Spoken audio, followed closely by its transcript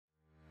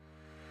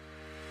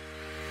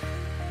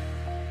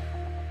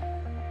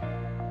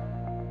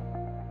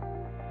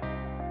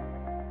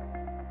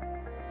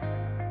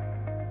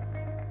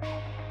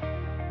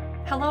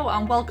Hello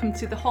and welcome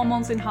to the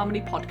Hormones in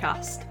Harmony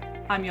podcast.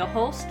 I'm your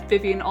host,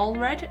 Vivian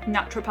Allred,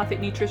 naturopathic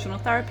nutritional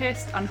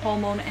therapist and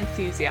hormone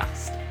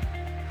enthusiast.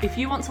 If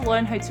you want to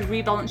learn how to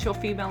rebalance your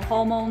female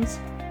hormones,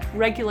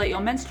 regulate your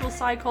menstrual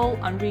cycle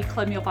and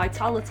reclaim your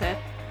vitality,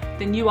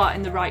 then you are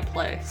in the right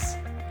place.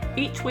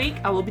 Each week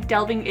I will be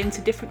delving into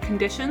different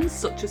conditions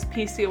such as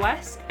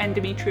PCOS,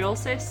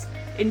 endometriosis,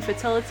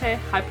 infertility,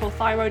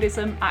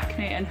 hypothyroidism,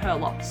 acne and hair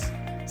loss.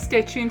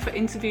 Stay tuned for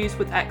interviews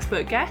with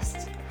expert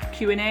guests,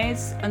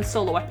 Q&As and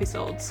solo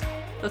episodes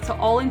that are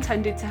all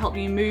intended to help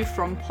you move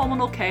from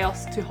hormonal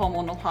chaos to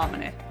hormonal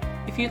harmony.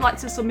 If you'd like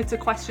to submit a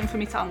question for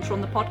me to answer on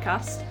the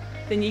podcast,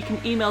 then you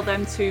can email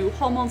them to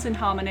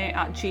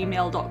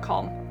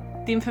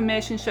hormonesinharmony@gmail.com. The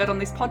information shared on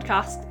this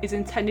podcast is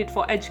intended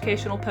for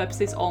educational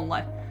purposes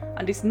only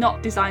and is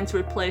not designed to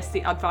replace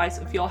the advice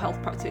of your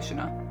health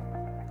practitioner.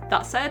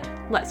 That said,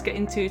 let's get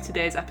into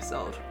today's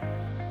episode.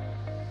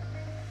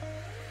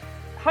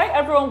 Hi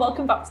everyone,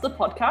 welcome back to the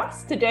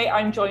podcast. Today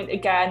I'm joined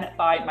again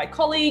by my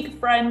colleague,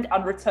 friend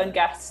and return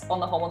guest on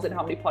the Hormones in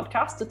Harmony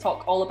podcast to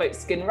talk all about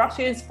skin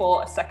rashes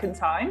for a second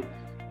time.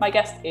 My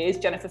guest is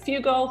Jennifer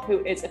Fugo,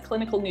 who is a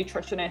clinical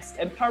nutritionist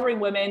empowering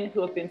women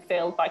who have been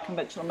failed by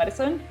conventional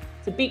medicine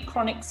to beat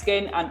chronic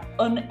skin and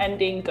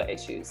unending gut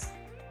issues.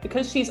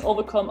 Because she's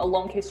overcome a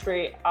long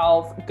history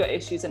of gut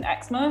issues and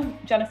eczema,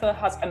 Jennifer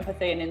has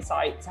empathy and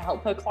insight to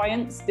help her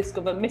clients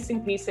discover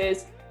missing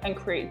pieces and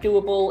create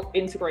doable,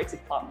 integrated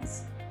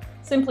plans.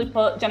 Simply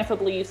put, Jennifer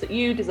believes that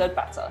you deserve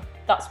better.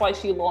 That's why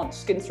she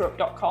launched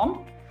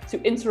Skinterrupt.com, to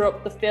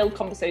interrupt the failed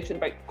conversation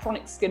about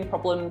chronic skin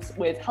problems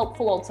with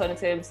helpful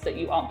alternatives that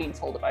you aren't being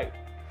told about.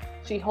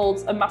 She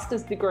holds a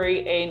master's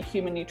degree in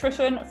human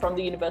nutrition from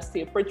the University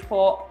of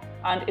Bridgeport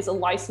and is a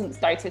licensed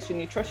dietitian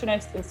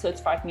nutritionist and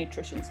certified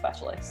nutrition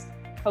specialist.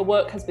 Her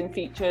work has been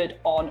featured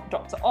on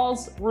Dr.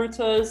 Oz,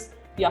 Reuters,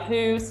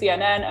 Yahoo,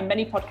 CNN, and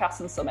many podcasts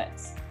and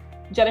summits.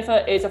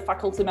 Jennifer is a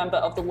faculty member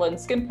of the Learn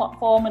Skin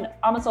platform, an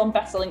Amazon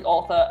bestselling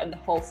author, and the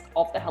host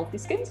of the Healthy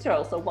Skin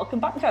Show. So welcome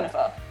back,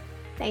 Jennifer.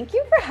 Thank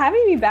you for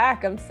having me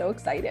back. I'm so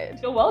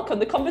excited. You're welcome.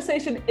 The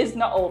conversation is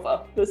not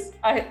over.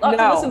 I have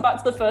to listen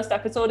back to the first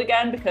episode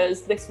again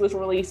because this was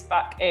released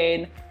back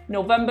in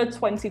November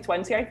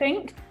 2020, I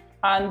think.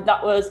 And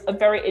that was a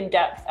very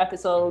in-depth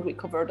episode. We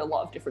covered a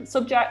lot of different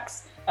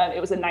subjects. It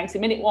was a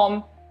 90-minute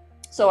one.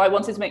 So I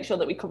wanted to make sure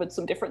that we covered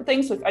some different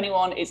things. So if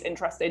anyone is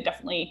interested,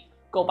 definitely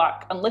go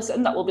back and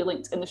listen. That will be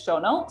linked in the show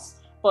notes.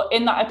 But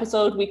in that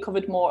episode, we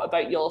covered more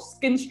about your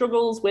skin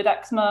struggles with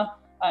eczema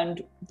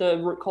and the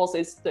root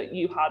causes that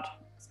you had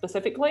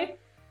specifically.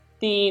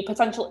 The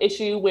potential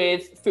issue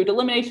with food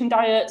elimination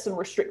diets and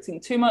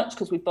restricting too much,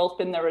 because we've both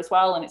been there as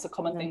well. And it's a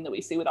common thing that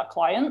we see with our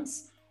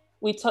clients.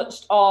 We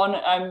touched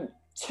on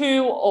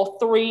 2 or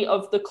 3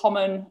 of the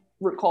common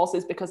root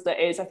causes because there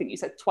is, I think you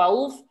said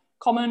 12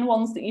 common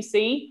ones that you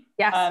see.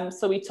 Yes.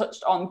 So we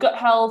touched on gut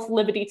health,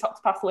 liver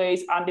detox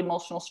pathways, and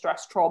emotional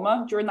stress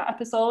trauma during that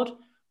episode.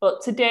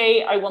 But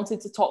today I wanted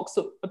to talk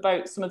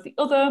about some of the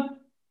other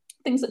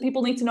things that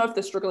people need to know if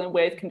they're struggling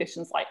with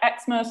conditions like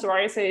eczema,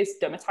 psoriasis,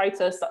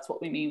 dermatitis. That's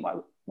what we mean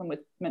when we're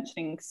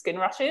mentioning skin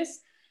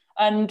rashes.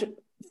 And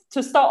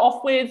to start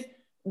off with,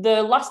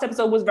 the last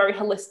episode was very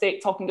holistic,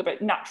 talking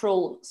about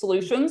natural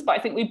solutions, but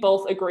I think we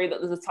both agree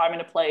that there's a time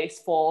and a place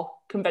for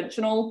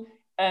conventional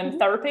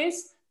therapies,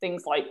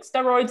 things like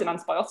steroids and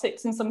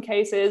antibiotics in some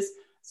cases.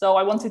 So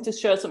I wanted to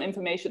share some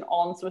information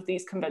on some of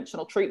these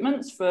conventional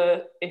treatments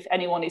for if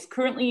anyone is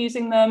currently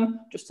using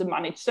them just to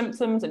manage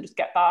symptoms and just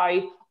get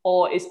by,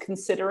 or is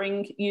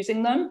considering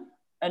using them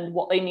and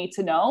what they need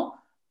to know.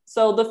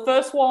 So the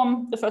first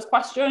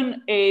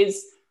question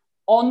is,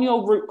 on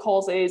your root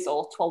causes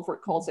or 12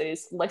 root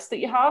causes list that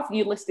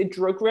you listed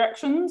drug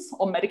reactions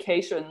or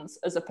medications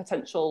as a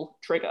potential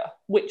trigger.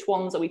 Which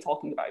ones are we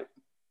talking about?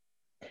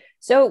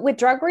 So with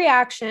drug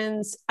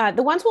reactions,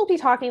 the ones we'll be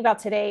talking about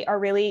today are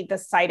really the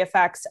side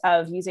effects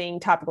of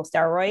using topical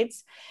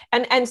steroids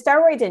and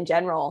steroids in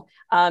general.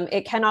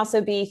 It can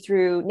also be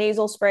through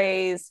nasal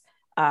sprays,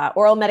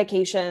 oral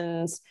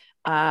medications,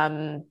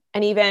 and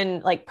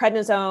even like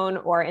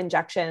prednisone or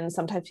injections.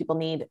 Sometimes people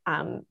need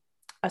a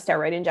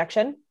steroid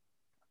injection.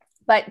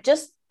 But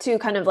just to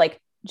kind of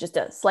like just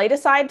a slight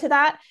aside to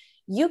that,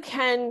 you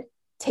can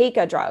take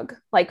a drug,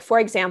 like for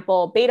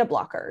example, beta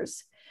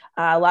blockers.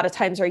 A lot of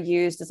times are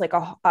used as like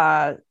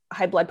a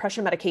high blood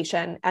pressure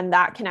medication, and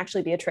that can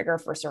actually be a trigger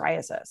for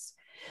psoriasis.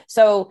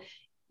 So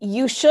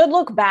you should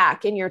look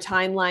back in your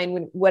timeline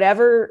with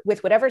whatever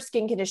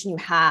skin condition you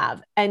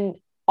have, and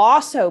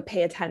also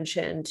pay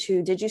attention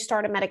to, did you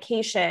start a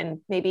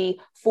medication maybe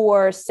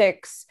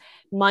 4-6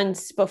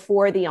 months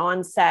before the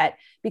onset?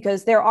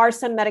 Because there are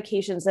some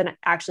medications that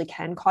actually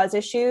can cause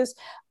issues.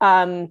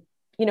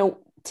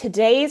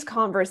 Today's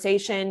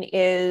conversation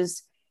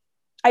is,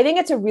 I think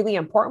it's a really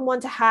important one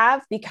to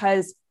have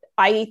because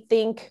I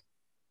think,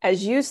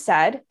 as you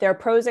said, there are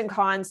pros and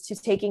cons to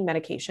taking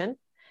medication,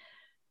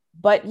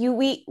 but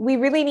we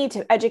really need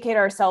to educate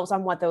ourselves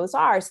on what those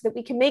are so that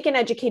we can make an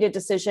educated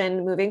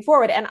decision moving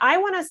forward. And I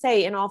want to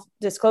say, in all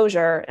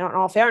disclosure, in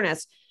all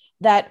fairness,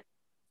 that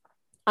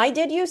I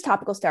did use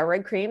topical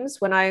steroid creams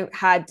when I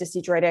had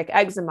dyshidrotic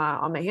eczema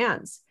on my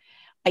hands.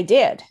 I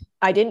did.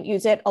 I didn't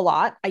use it a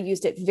lot. I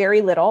used it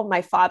very little.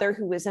 My father,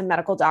 who was a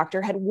medical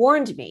doctor, had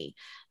warned me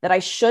that I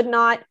should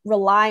not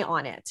rely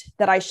on it,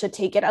 that I should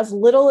take it as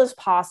little as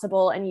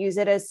possible and use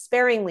it as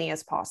sparingly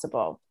as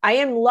possible. I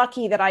am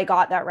lucky that I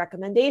got that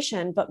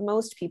recommendation, but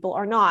most people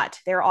are not.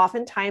 They're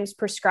oftentimes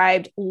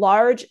prescribed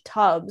large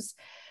tubs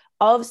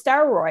of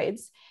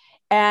steroids,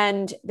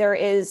 and there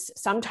is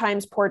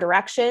sometimes poor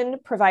direction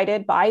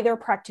provided by their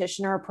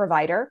practitioner or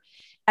provider.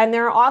 And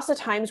there are also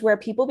times where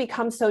people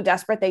become so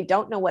desperate, they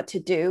don't know what to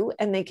do,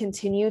 and they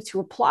continue to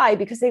apply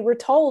because they were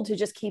told to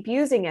just keep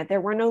using it. There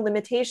were no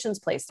limitations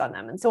placed on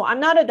them. And so I'm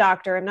not a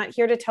doctor. I'm not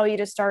here to tell you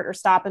to start or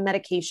stop a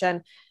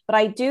medication, but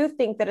I do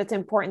think that it's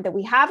important that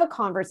we have a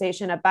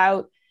conversation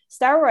about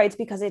steroids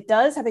because it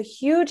does have a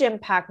huge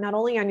impact, not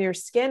only on your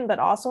skin, but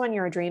also on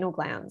your adrenal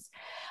glands.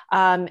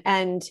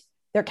 And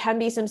there can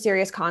be some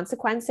serious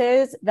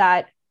consequences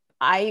that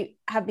I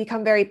have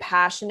become very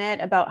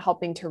passionate about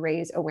helping to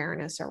raise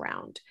awareness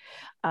around.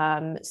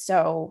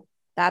 So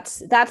that's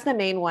the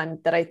main one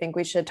that I think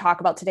we should talk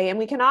about today. And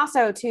we can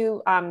also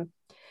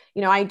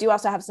I do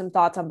also have some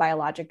thoughts on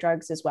biologic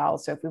drugs as well.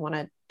 So if we want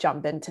to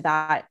jump into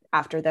that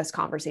after this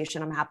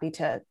conversation, I'm happy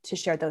to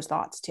share those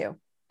thoughts too.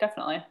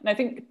 Definitely. And I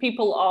think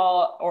people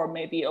are, or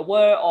maybe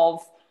aware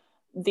of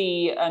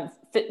the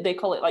they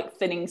call it like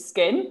thinning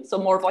skin, so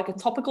more of like a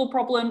topical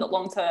problem that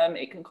long term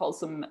it can cause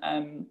some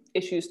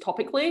issues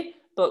topically.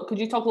 But could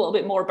you talk a little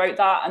bit more about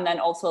that, and then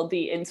also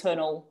the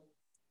internal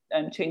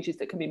changes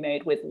that can be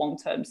made with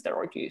long-term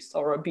steroid use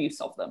or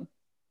abuse of them?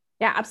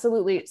 Yeah,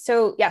 absolutely.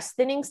 So yes,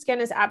 thinning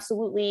skin is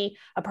absolutely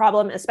a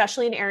problem,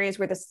 especially in areas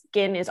where the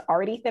skin is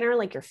already thinner,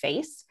 like your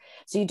face.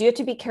 So you do have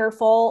to be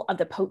careful of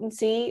the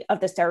potency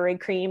of the steroid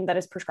cream that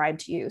is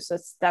prescribed to you. So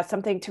that's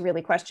something to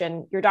really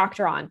question your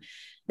doctor on.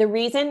 The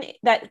reason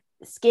that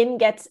skin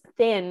gets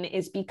thin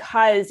is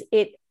because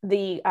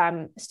the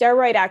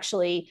steroid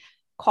actually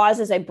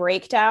causes a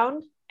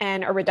breakdown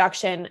and a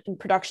reduction in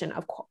production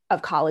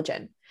of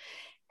collagen.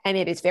 And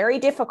it is very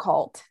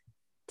difficult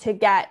to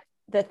get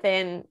the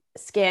thin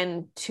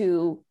skin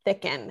to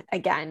thicken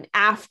again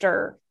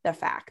after the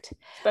fact.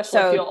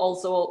 Especially if you're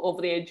also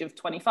over the age of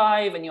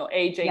 25 and you're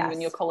aging, yes,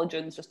 and your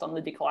collagen's just on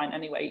the decline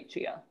anyway each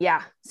year.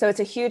 Yeah. So it's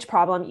a huge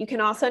problem. You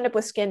can also end up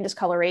with skin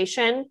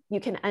discoloration. You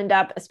can end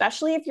up,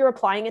 especially if you're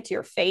applying it to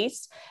your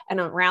face and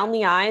around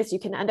the eyes, you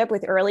can end up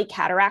with early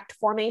cataract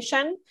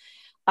formation.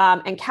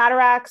 And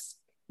cataracts,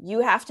 you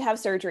have to have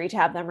surgery to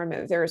have them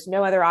removed. There is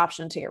no other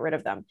option to get rid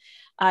of them.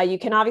 You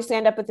can obviously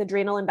end up with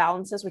adrenal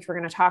imbalances, which we're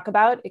going to talk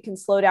about. It can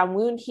slow down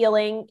wound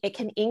healing. It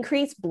can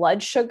increase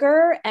blood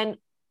sugar and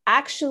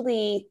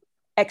actually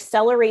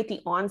accelerate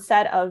the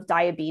onset of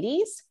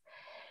diabetes.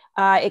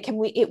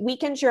 It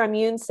weakens your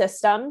immune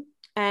system.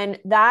 And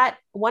that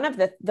one of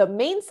the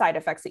main side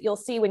effects that you'll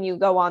see when you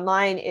go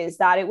online is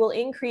that it will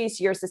increase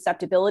your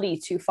susceptibility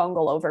to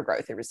fungal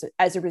overgrowth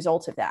as a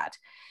result of that.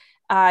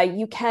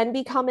 You can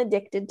become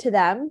addicted to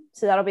them.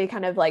 So that'll be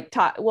kind of like,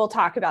 we'll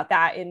talk about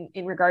that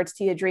in regards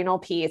to the adrenal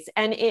piece.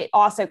 And it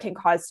also can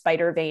cause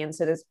spider veins.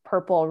 So there's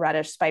purple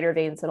reddish spider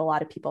veins that a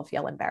lot of people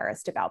feel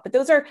embarrassed about. But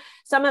those are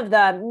some of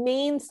the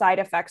main side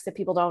effects that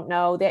people don't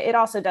know. That it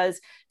also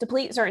does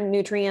deplete certain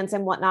nutrients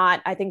and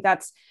whatnot. I think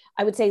that's,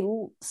 I would say,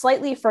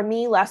 slightly for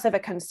me, less of a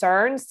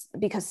concern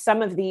because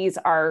some of these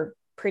are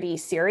pretty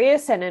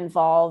serious and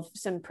involve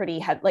some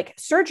pretty like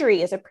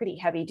surgery is a pretty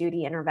heavy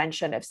duty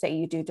intervention if, say,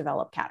 you do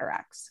develop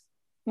cataracts.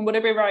 Would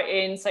it be right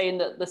in saying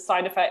that the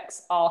side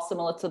effects are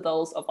similar to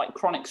those of like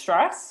chronic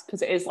stress,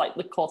 because it is like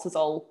the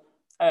cortisol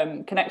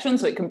connection,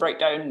 so it can break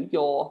down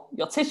your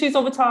tissues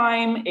over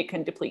time, it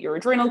can deplete your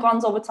adrenal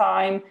glands over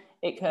time,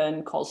 it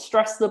can cause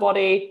stress to the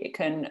body, it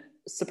can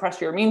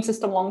suppress your immune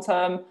system long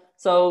term.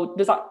 So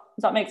does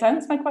that make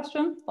sense, my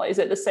question? Like, is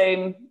it the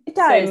same,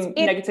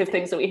 negative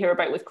things that we hear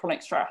about with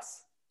chronic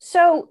stress?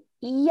 So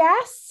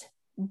yes,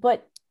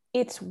 but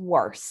it's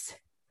worse.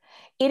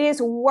 It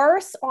is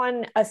worse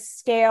on a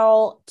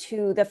scale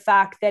to the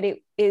fact that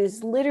it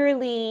is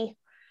literally,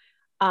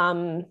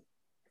 I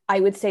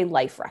would say,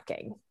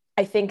 life-wrecking.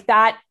 I think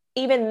that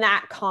even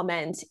that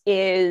comment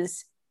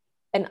is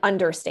an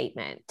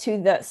understatement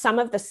to some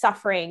of the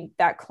suffering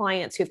that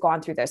clients who've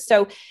gone through this.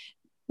 So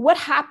what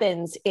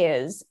happens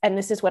is, and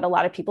this is what a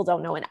lot of people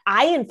don't know, and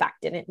I, in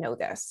fact, didn't know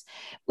this,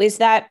 is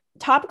that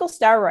topical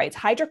steroids,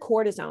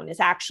 hydrocortisone, is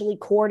actually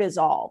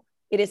cortisol.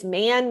 It is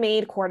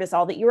man-made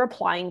cortisol that you're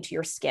applying to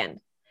your skin.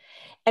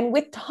 And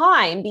with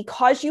time,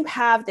 because you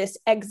have this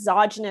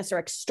exogenous or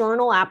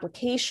external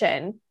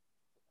application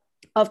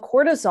of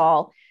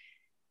cortisol,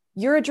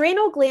 your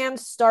adrenal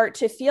glands start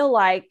to feel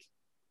like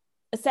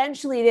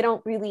essentially they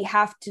don't really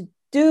have to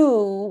do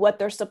what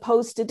they're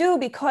supposed to do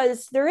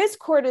because there is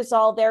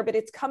cortisol there, but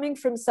it's coming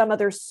from some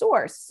other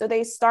source. So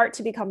they start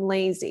to become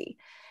lazy.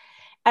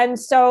 And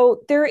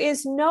so there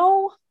is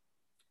no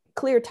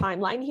clear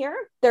timeline here.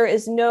 There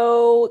is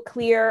no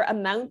clear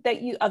amount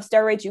of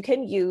steroids you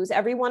can use.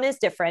 Everyone is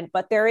different,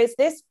 but there is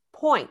this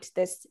point,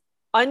 this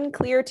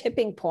unclear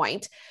tipping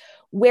point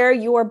where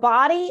your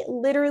body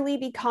literally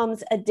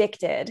becomes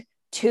addicted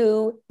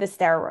to the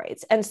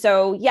steroids. And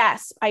so,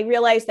 yes, I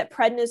realize that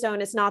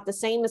prednisone is not the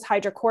same as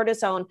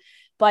hydrocortisone,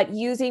 but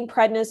using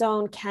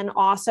prednisone can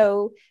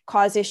also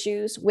cause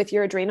issues with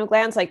your adrenal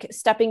glands. Like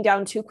stepping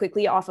down too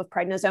quickly off of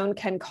prednisone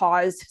can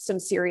cause some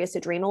serious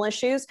adrenal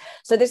issues.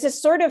 So this is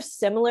sort of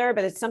similar,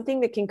 but it's something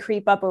that can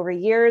creep up over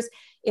years.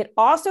 It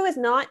also is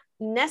not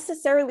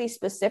necessarily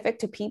specific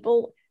to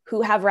people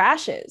who have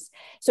rashes.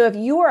 So if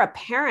you are a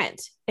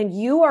parent and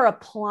you are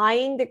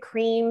applying the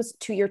creams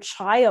to your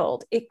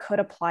child, it could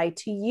apply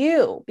to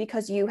you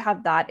because you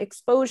have that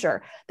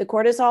exposure. The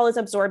cortisol is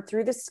absorbed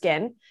through the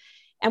skin.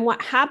 And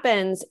what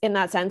happens in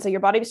that sense, so your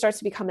body starts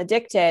to become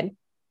addicted.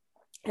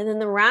 And then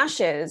the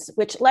rashes,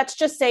 which let's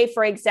just say,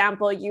 for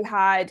example, you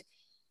had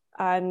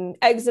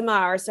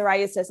eczema or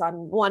psoriasis on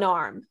one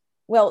arm.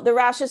 Well, the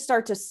rashes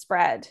start to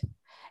spread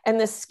and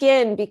the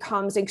skin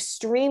becomes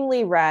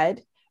extremely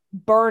red,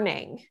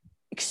 burning,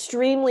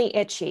 extremely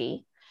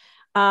itchy.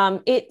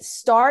 It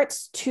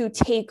starts to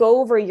take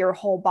over your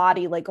whole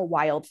body like a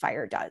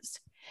wildfire does.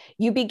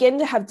 You begin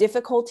to have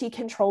difficulty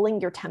controlling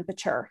your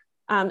temperature.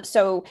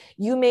 So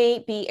you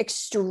may be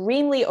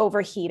extremely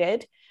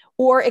overheated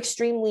or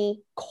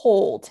extremely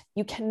cold.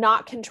 You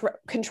cannot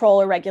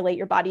control or regulate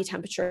your body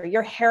temperature.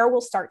 Your hair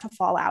will start to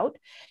fall out.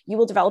 You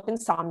will develop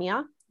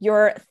insomnia.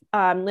 Your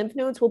lymph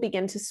nodes will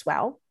begin to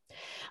swell.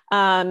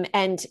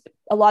 And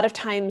a lot of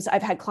times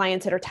I've had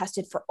clients that are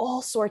tested for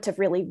all sorts of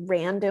really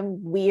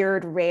random,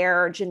 weird,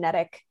 rare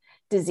genetic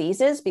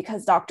diseases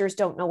because doctors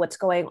don't know what's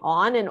going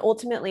on. And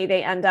ultimately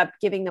they end up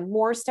giving them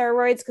more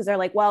steroids because they're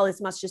like, well,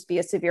 this must just be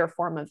a severe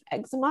form of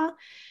eczema.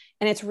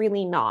 And it's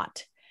really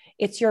not.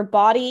 It's your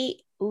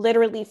body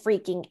literally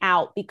freaking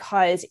out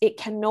because it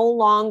can no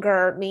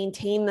longer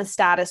maintain the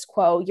status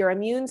quo. Your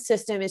immune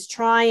system is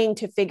trying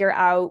to figure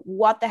out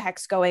what the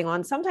heck's going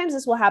on. Sometimes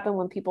this will happen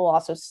when people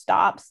also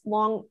stop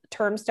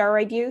long-term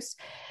steroid use,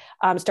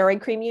 steroid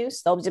cream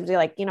use. They'll just be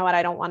like, you know what,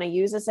 I don't want to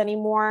use this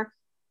anymore.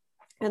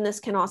 And this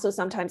can also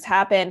sometimes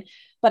happen.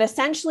 But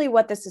essentially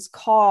what this is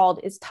called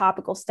is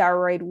topical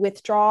steroid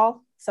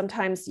withdrawal.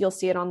 Sometimes you'll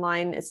see it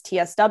online as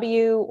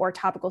TSW or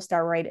topical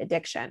steroid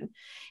addiction.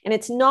 And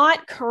it's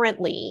not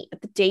currently,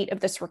 at the date of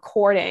this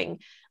recording,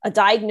 a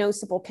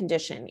diagnosable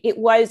condition. It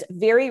was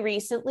very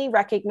recently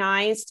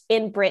recognized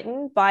in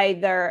Britain by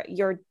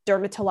your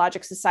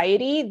Dermatologic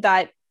Society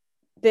that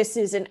this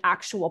is an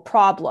actual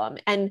problem.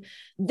 And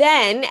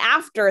then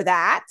after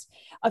that,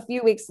 a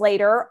few weeks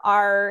later,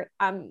 our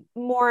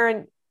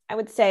more, I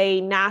would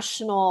say,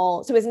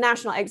 National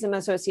Eczema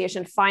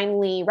Association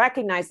finally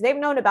recognized. They've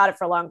known about it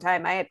for a long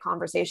time. I had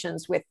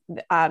conversations with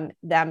them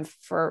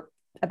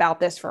about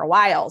this for a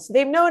while. So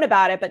they've known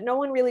about it, but no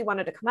one really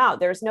wanted to come out.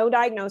 There's no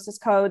diagnosis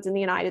codes in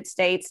the United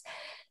States.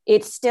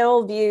 It's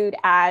still viewed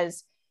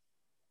as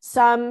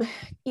some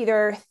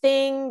either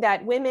thing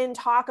that women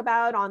talk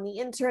about on the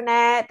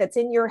internet that's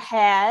in your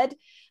head,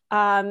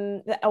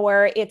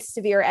 or it's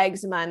severe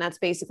eczema. And that's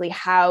basically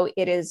how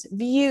it is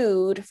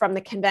viewed from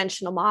the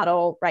conventional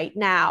model right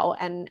now.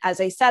 And as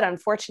I said,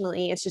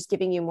 unfortunately, it's just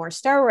giving you more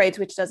steroids,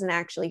 which doesn't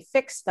actually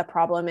fix the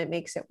problem. It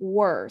makes it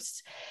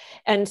worse.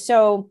 And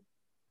so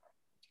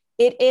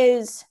it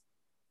is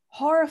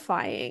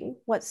horrifying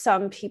what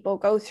some people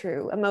go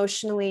through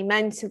emotionally,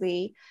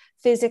 mentally,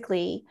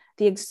 physically,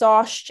 the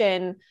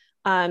exhaustion.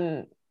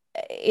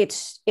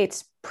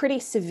 It's pretty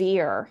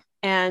severe.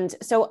 And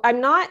so I'm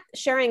not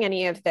sharing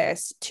any of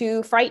this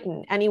to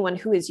frighten anyone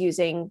who is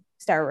using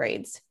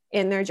steroids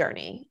in their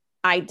journey.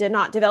 I did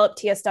not develop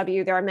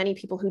TSW. There are many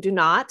people who do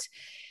not.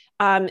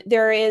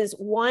 There is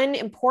one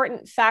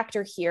important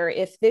factor here.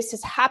 If this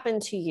has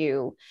happened to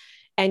you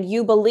and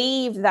you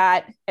believe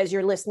that, as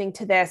you're listening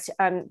to this,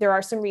 there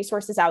are some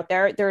resources out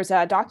there. There's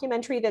a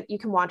documentary that you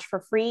can watch for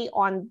free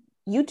on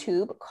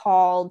YouTube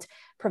called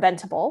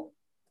Preventable.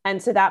 And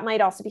so that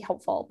might also be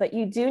helpful, but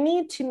you do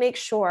need to make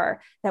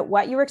sure that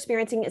what you're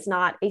experiencing is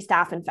not a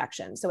staph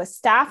infection. So a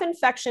staph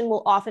infection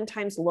will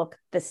oftentimes look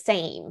the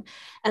same.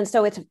 And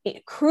so it's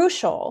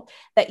crucial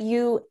that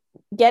you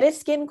get a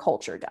skin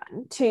culture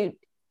done to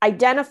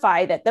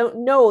identify that,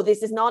 no,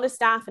 this is not a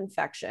staph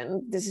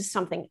infection. This is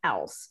something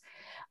else.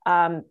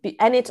 And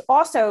it's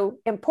also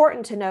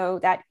important to know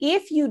that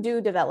if you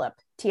do develop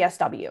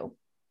TSW,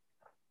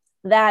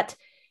 that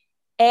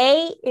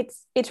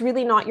it's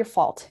really not your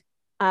fault.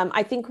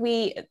 I think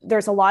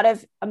there's a lot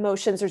of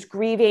emotions, there's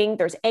grieving,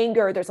 there's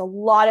anger, there's a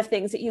lot of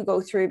things that you go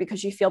through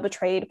because you feel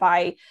betrayed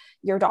by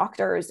your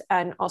doctors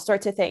and all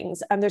sorts of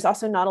things. And there's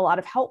also not a lot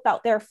of help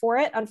out there for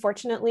it.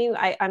 Unfortunately,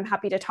 I'm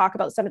happy to talk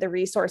about some of the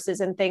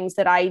resources and things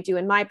that I do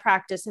in my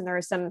practice. And there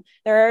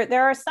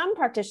are some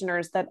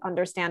practitioners that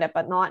understand it,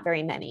 but not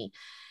very many.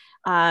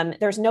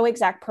 There's no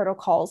exact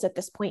protocols at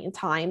this point in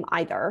time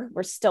either.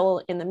 We're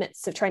still in the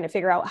midst of trying to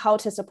figure out how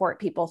to support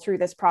people through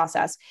this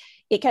process.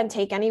 It can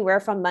take anywhere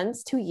from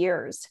months to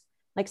years,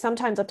 like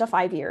sometimes up to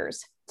 5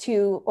 years,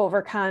 to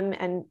overcome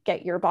and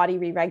get your body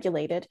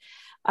re-regulated.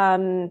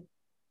 And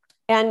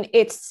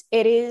it's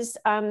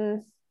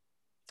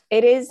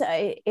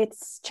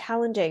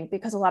challenging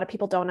because a lot of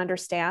people don't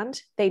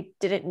understand. They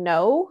didn't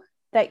know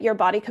that your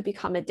body could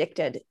become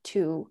addicted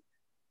to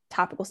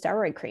topical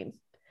steroid cream.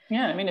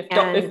 Yeah, I mean,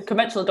 if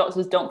conventional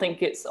doctors don't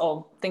think it's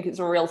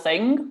a real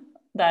thing,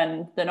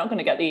 then they're not going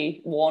to get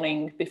the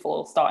warning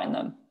before starting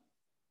them.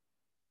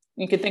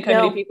 You can think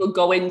how many people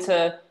go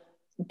into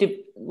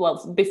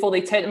before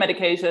they take the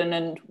medication,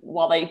 and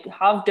while they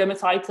have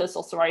dermatitis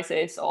or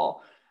psoriasis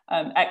or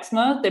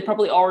eczema, they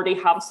probably already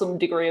have some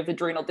degree of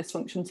adrenal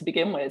dysfunction to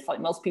begin with, like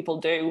most people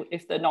do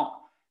if they're not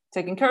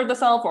taking care of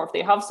themselves, or if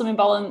they have some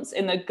imbalance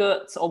in their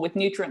gut or with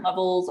nutrient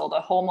levels or their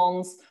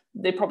hormones.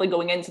 They're probably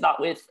going into that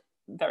with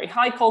very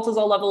high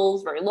cortisol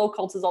levels, very low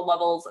cortisol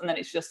levels, and then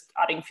it's just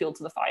adding fuel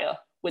to the fire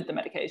with the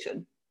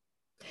medication.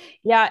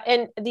 Yeah.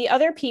 And the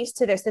other piece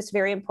to this that's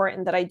very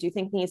important that I do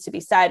think needs to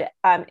be said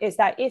is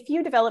that if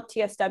you develop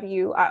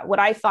TSW, what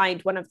I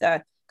find one of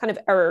the kind of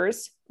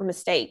errors or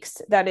mistakes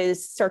that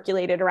is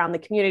circulated around the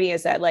community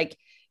is that like,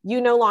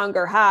 you no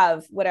longer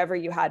have whatever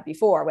you had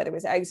before, whether it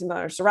was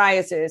eczema or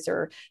psoriasis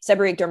or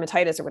seborrheic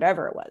dermatitis or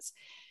whatever it was.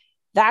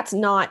 That's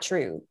not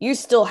true. You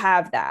still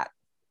have that.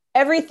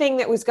 Everything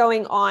that was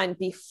going on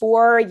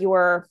before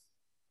your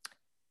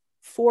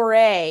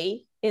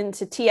foray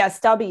into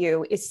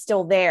TSW is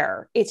still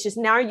there. It's just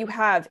now you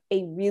have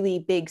a really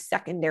big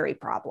secondary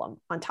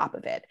problem on top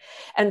of it.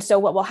 And so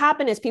what will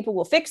happen is people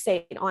will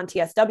fixate on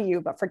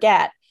TSW, but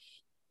forget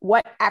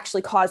what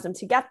actually caused them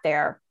to get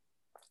there.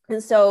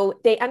 And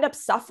so they end up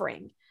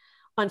suffering,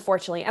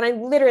 unfortunately. And I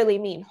literally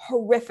mean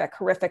horrific,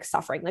 horrific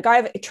suffering. Like I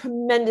have a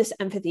tremendous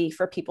empathy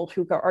for people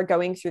who are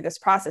going through this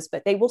process,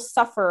 but they will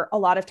suffer a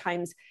lot of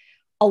times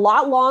a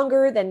lot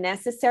longer than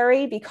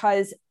necessary,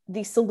 because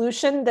the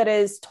solution that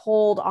is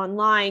told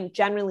online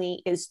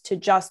generally is to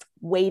just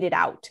wait it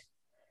out.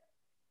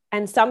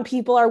 And some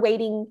people are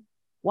waiting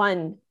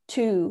 1,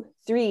 2,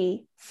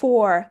 3,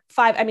 4,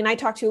 5. I mean, I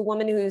talked to a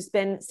woman who's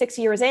been 6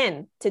 years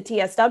in to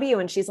TSW,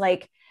 and she's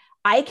like,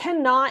 I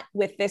cannot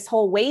with this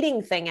whole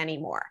waiting thing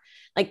anymore.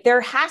 Like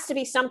there has to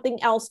be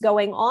something else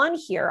going on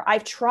here.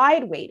 I've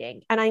tried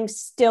waiting and I'm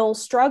still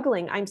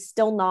struggling. I'm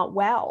still not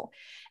well.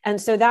 And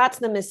so that's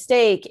the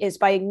mistake, is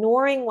by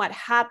ignoring what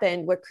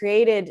happened, what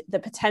created the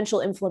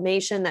potential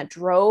inflammation that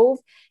drove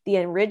the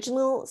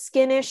original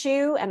skin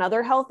issue and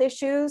other health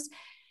issues,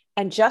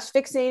 and just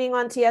fixating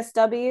on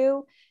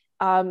TSW.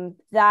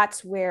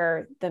 That's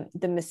where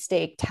the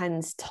mistake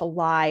tends to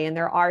lie. And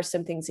there are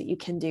some things that you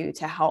can do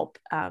to help.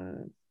 I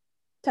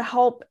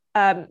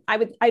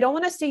don't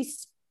want to say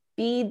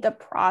speed the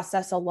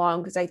process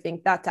along, because I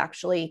think that's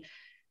actually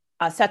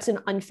sets an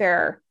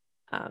unfair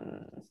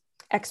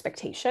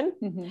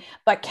expectation,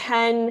 but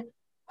can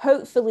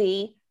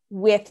hopefully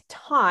with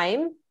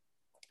time,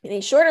 in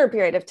a shorter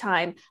period of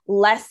time,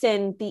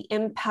 lessen the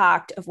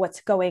impact of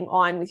what's going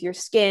on with your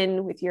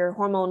skin, with your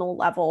hormonal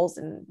levels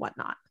and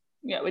whatnot.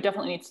 Yeah, we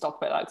definitely need to talk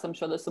about that, because I'm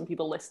sure there's some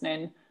people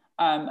listening.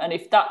 And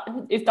if that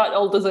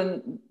all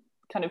doesn't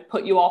kind of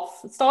put you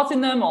off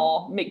starting them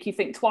or make you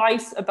think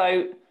twice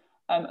about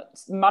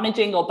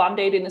managing or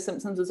band-aiding the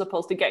symptoms as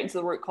opposed to getting to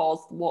the root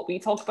cause, what we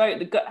talk about,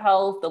 the gut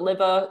health, the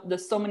liver,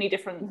 there's so many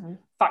different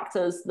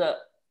factors that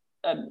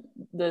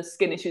the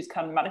skin issues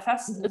can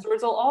manifest as a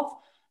result of.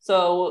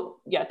 So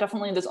yeah,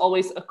 definitely there's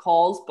always a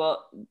cause, but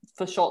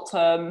for short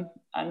term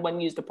and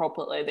when used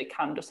appropriately, they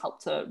can just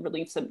help to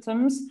relieve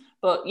symptoms.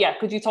 But yeah,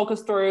 could you talk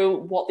us through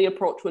what the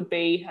approach would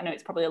be? I know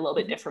it's probably a little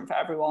bit different for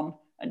everyone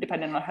and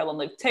depending on how long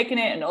they've taken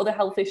it and other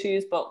health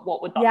issues, but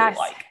what would that look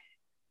like?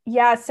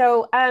 Yeah.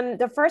 So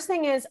the first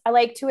thing is I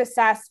like to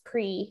assess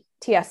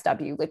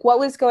pre-TSW, like what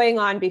was going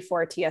on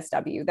before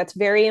TSW. That's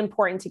very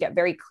important to get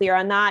very clear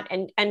on that.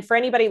 And for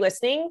anybody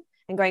listening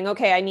and going,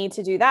 okay, I need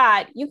to do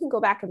that, you can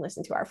go back and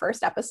listen to our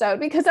first episode,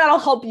 because that'll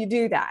help you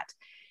do that.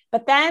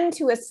 But then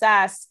to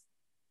assess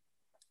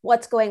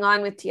what's going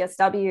on with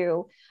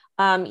TSW,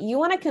 you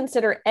want to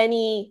consider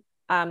any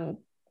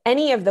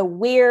of the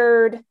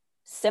weird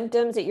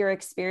symptoms that you're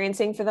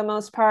experiencing. For the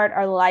most part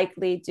are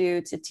likely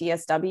due to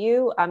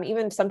TSW.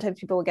 Even sometimes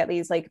people will get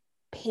these like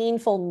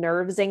painful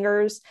nerve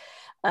zingers.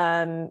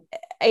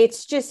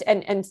 It's just,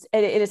 and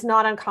it is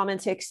not uncommon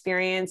to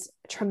experience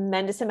a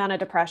tremendous amount of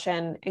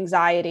depression,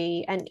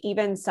 anxiety, and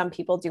even some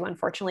people do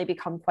unfortunately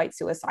become quite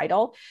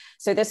suicidal.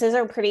 So this is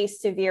a pretty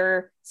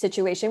severe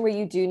situation where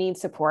you do need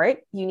support.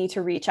 You need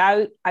to reach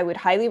out. I would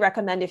highly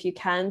recommend, if you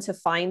can, to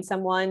find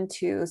someone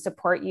to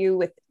support you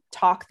with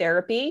talk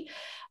therapy,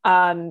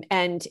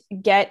 and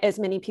get as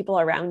many people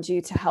around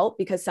you to help,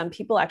 because some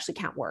people actually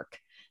can't work.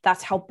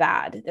 That's how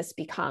bad this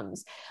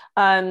becomes.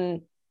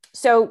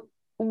 So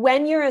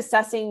when you're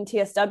assessing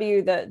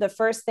TSW, the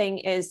first thing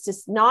is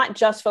just not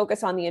just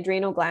focus on the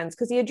adrenal glands,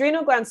 because the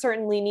adrenal glands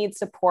certainly need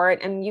support,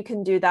 and you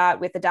can do that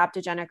with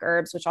adaptogenic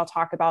herbs, which I'll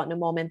talk about in a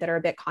moment, that are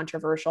a bit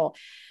controversial.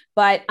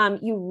 But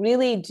you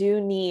really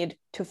do need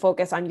to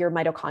focus on your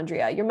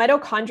mitochondria. Your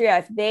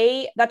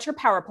mitochondria, that's your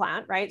power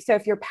plant, right? So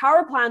if your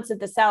power plants of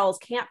the cells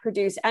can't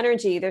produce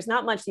energy, there's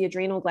not much the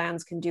adrenal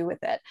glands can do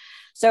with it.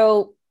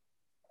 So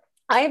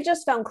I have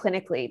just found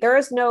clinically, there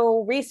is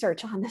no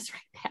research on this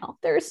right now.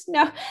 There's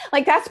no,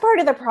 like, that's part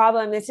of the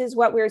problem. This is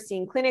what we're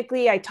seeing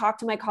clinically. I talk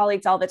to my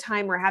colleagues all the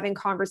time. We're having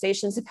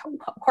conversations about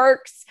what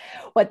works,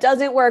 what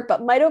doesn't work,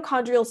 but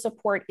mitochondrial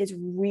support is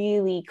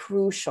really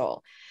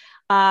crucial.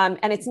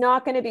 And it's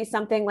not going to be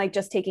something like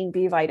just taking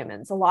B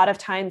vitamins. A lot of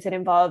times it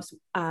involves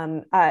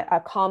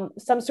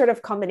some sort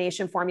of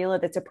combination formula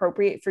that's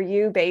appropriate for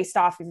you based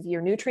off of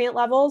your nutrient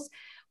levels.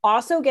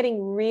 Also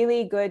getting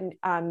really good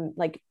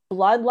like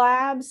blood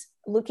labs,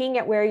 looking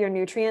at where your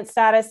nutrient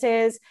status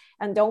is.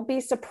 And don't be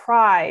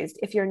surprised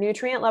if your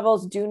nutrient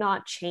levels do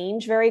not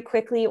change very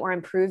quickly or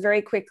improve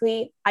very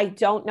quickly. I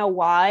don't know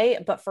why,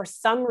 but for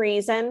some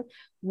reason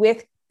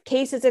with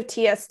cases of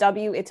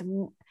TSW, it's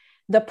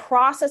the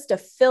process to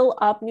fill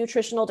up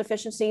nutritional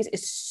deficiencies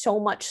is so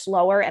much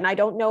slower. And I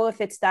don't know if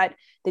it's that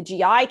the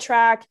GI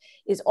tract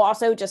is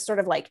also just sort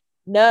of like,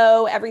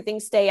 no, everything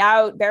stay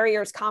out,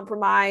 barriers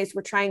compromised,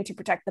 we're trying to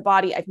protect the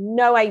body. I have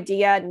no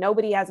idea.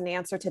 Nobody has an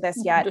answer to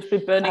this yet. Just be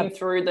burning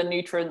through the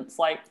nutrients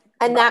like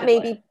and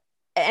rapidly.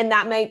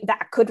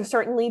 That could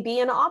certainly be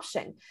an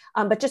option.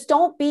 But just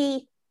don't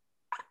be,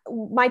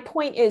 my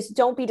point is,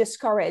 don't be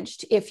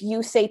discouraged if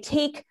you say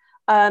take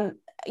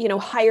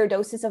higher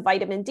doses of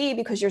vitamin D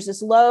because yours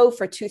is low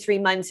for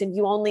 2-3 months and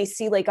you only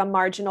see like a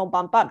marginal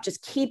bump up.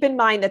 Just keep in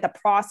mind that the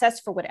process,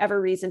 for whatever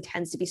reason,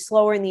 tends to be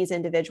slower in these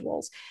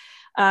individuals.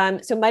 So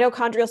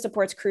mitochondrial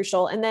support is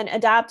crucial. And then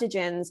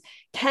adaptogens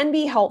can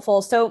be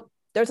helpful. So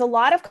there's a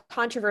lot of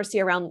controversy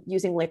around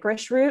using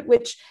licorice root,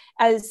 which,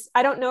 as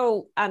I don't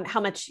know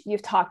how much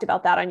you've talked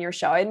about that on your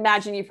show. I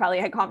imagine you probably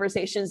had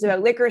conversations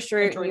about licorice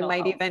root. And you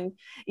might even,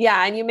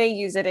 and you may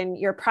use it in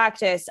your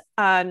practice.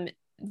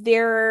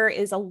 There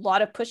is a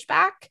lot of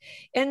pushback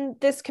in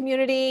this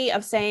community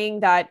of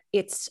saying that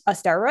it's a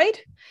steroid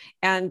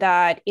and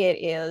that it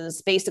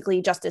is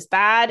basically just as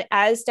bad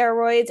as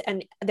steroids.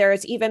 And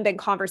there's even been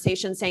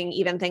conversations saying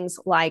even things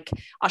like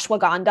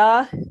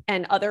ashwagandha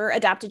and other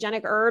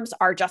adaptogenic herbs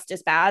are just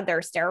as bad. They're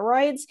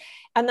steroids.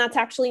 And that's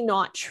actually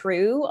not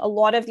true. A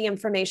lot of the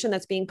information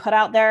that's being put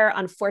out there,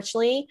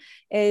 unfortunately,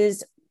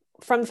 is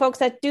from folks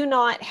that do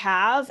not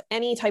have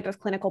any type of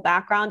clinical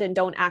background and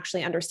don't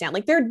actually understand.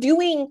 Like they're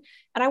doing,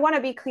 and I want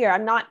to be clear,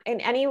 I'm not in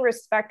any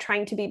respect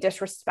trying to be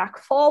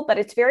disrespectful, but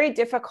it's very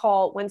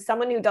difficult when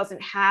someone who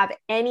doesn't have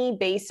any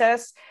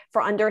basis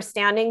for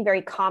understanding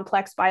very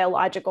complex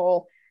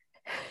biological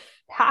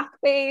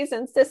pathways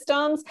and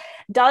systems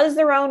does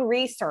their own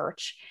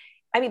research.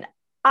 I mean,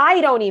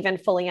 I don't even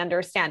fully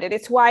understand it.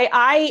 It's why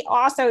I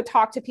also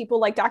talk to people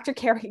like Dr.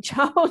 Carrie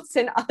Jones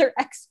and other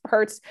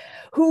experts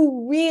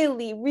who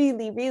really,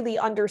 really, really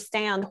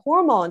understand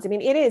hormones. I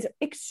mean, it is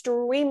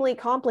extremely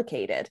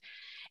complicated.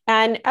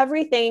 And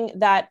everything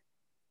that,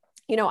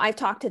 I've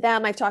talked to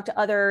them, I've talked to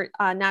other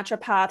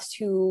naturopaths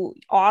who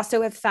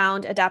also have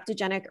found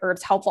adaptogenic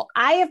herbs helpful.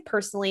 I have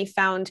personally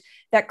found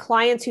that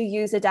clients who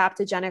use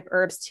adaptogenic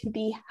herbs to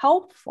be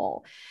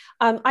helpful.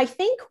 I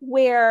think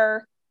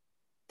where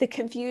the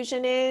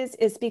confusion is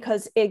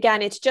because,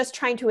 again, it's just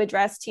trying to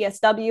address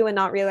TSW and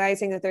not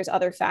realizing that there's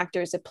other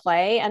factors at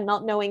play and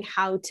not knowing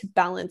how to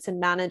balance and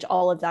manage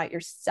all of that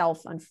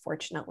yourself,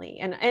 unfortunately.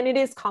 And it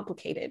is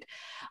complicated.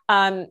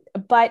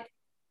 But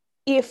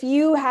if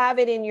you have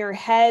it in your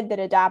head that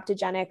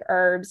adaptogenic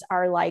herbs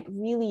are like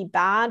really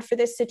bad for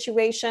this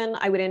situation,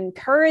 I would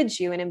encourage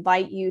you and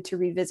invite you to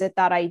revisit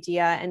that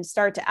idea and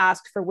start to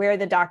ask for where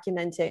the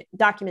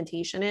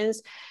documentation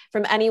is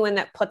from anyone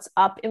that puts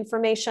up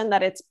information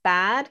that it's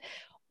bad,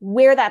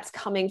 where that's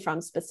coming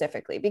from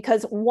specifically,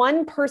 because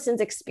one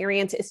person's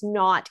experience is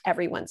not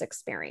everyone's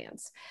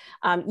experience.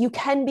 You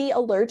can be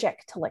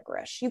allergic to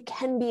licorice. You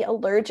can be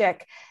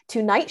allergic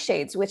to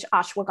nightshades, which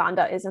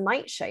ashwagandha is a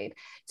nightshade.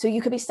 So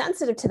you could be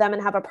sensitive to them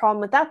and have a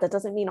problem with that. That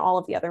doesn't mean all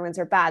of the other ones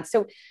are bad.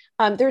 So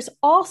there's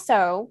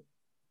also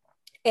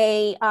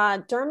a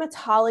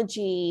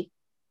dermatology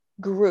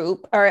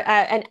group or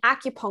an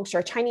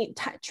acupuncture,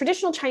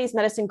 traditional Chinese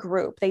medicine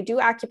group. They do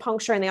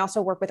acupuncture and they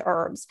also work with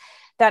herbs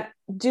that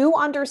do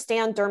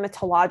understand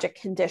dermatologic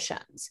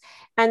conditions.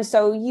 And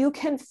so you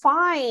can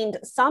find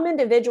some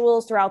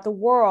individuals throughout the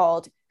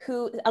world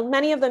who,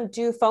 many of them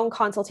do phone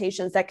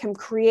consultations that can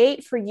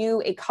create for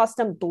you a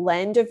custom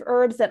blend of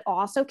herbs that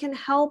also can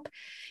help.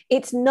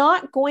 It's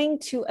not going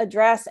to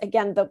address,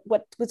 again,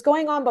 what was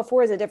going on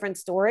before is a different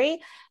story,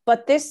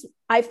 but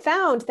I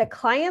found that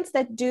clients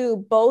that do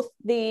both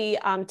the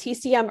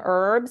TCM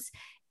herbs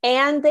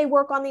and they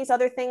work on these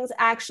other things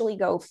actually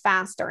go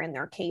faster in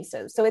their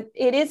cases. So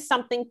it is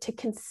something to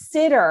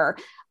consider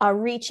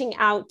reaching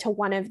out to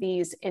one of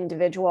these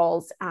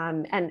individuals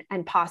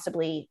and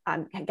possibly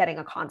getting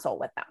a consult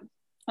with them.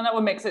 And that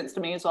would make sense to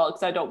me as well,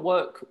 because I don't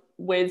work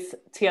with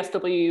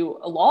TSW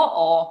a lot,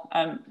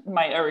 or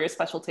my area of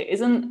specialty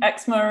isn't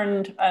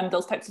eczema and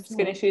those types of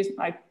skin issues.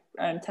 I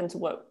tend to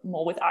work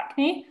more with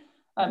acne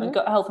and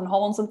gut health and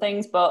hormones and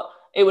things, but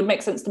it would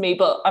make sense to me.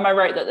 But am I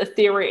right that the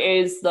theory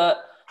is that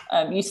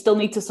you still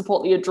need to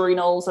support the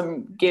adrenals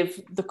and give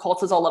the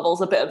cortisol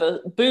levels a bit of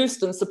a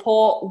boost and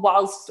support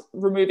whilst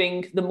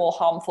removing the more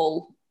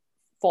harmful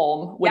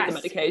form with the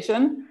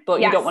medication, but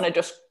you don't want to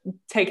just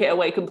take it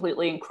away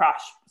completely and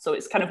crash. So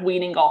it's kind of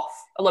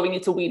allowing you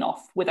to wean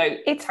off without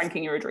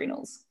tanking your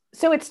adrenals.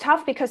 So it's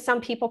tough because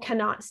some people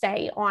cannot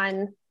stay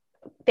on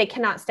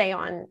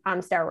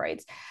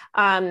steroids.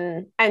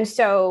 And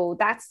so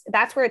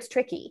that's where it's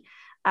tricky.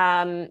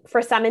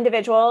 For some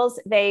individuals,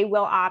 they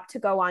will opt to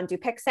go on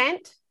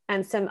Dupixent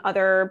and some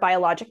other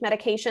biologic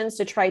medications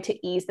to try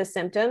to ease the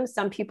symptoms.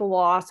 Some people will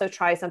also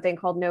try something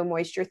called no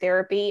moisture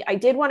therapy. I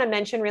did want to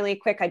mention really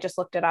quick, I just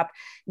looked it up,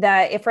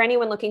 that if for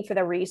anyone looking for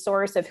the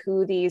resource of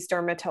who these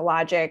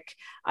dermatologic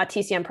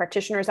TCM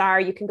practitioners are,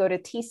 you can go to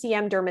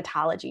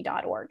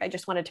tcmdermatology.org. I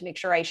just wanted to make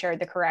sure I shared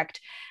the correct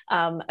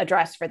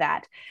address for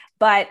that.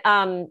 But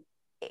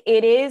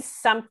it is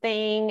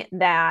something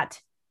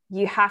that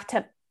you have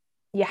to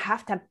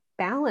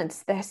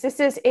balance this.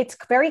 It's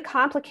very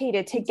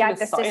complicated to get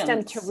the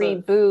system to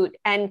reboot.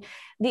 And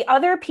the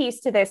other piece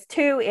to this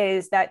too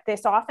is that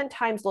this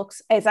oftentimes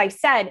looks, as I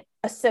said,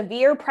 a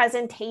severe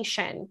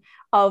presentation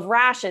of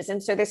rashes.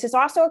 And so this is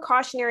also a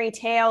cautionary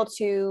tale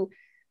to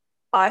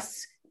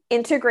us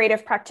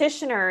integrative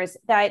practitioners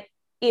that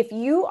if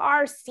you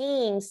are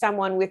seeing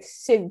someone with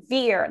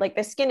severe, like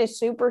the skin is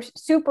super,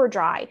 super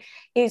dry,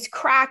 is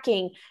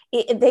cracking,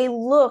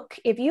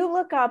 if you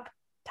look up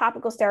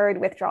topical steroid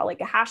withdrawal, like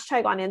a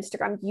hashtag on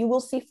Instagram, you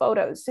will see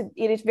photos. So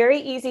it is very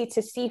easy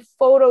to see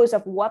photos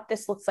of what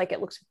this looks like.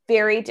 It looks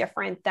very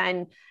different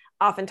than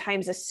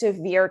oftentimes a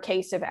severe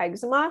case of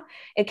eczema.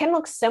 It can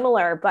look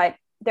similar, but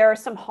there are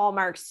some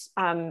hallmarks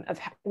of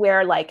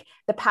where like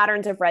the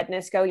patterns of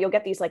redness go. You'll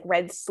get these like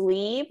red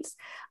sleeves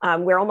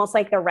where almost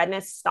like the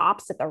redness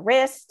stops at the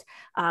wrist.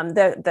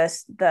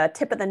 The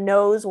tip of the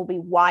nose will be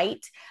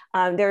white.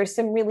 There are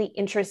some really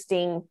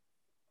interesting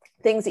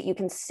things that you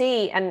can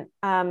see. And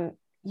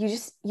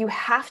you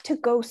have to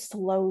go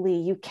slowly.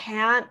 You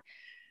can't,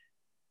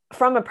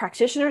 from a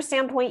practitioner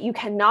standpoint, you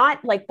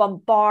cannot like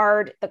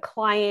bombard the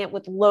client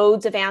with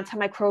loads of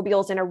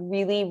antimicrobials in a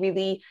really,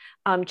 really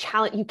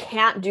challenge. You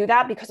can't do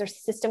that because their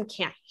system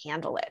can't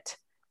handle it.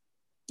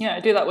 Yeah, I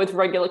do that with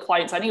regular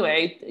clients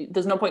anyway.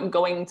 There's no point in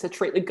going to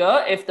treat the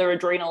gut if their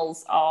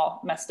adrenals are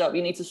messed up.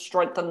 You need to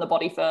strengthen the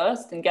body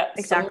first and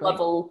get some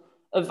level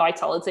of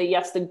vitality.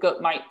 Yes, the gut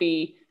might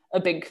be a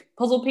big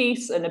puzzle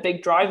piece and a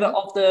big driver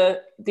of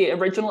the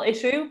original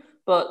issue,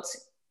 but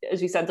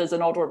as you said, there's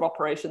an order of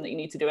operation that you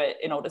need to do it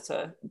in order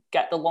to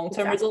get the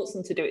long-term results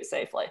and to do it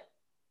safely.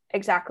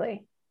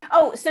 Exactly.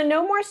 Oh, so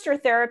no moisture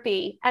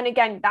therapy. And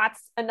again,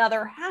 that's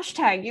another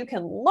hashtag you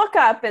can look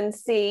up and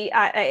see,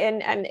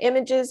 and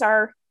images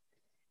are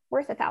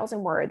worth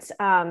 1,000 words.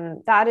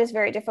 That is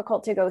very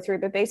difficult to go through,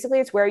 but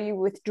basically it's where you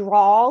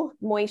withdraw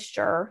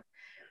moisture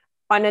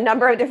on a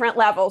number of different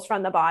levels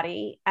from the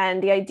body.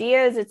 And the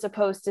idea is it's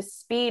supposed to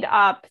speed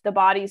up the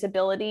body's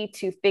ability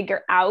to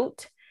figure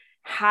out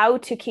how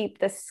to keep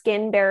the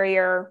skin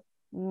barrier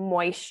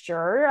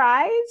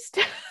moisturized,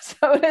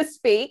 so to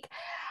speak.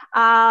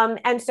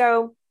 And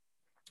so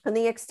on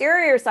the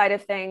exterior side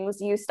of things,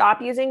 you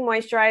stop using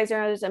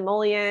moisturizers,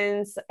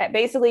 emollients.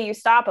 Basically, you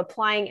stop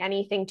applying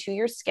anything to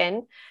your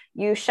skin.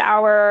 You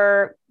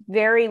shower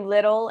very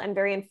little and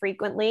very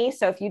infrequently.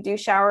 So if you do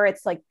shower,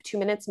 it's like 2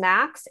 minutes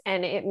max.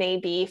 And it may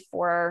be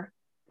for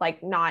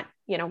like not,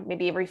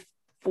 maybe every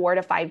 4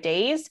 to 5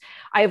 days.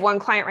 I have one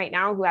client right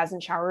now who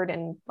hasn't showered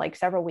in like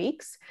several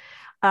weeks.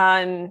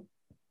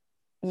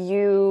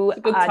 It's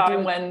a good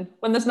time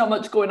when there's not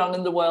much going on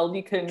in the world,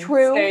 you can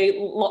stay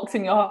locked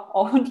in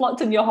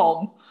your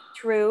home.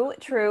 True.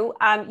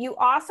 You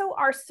also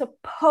are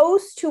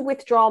supposed to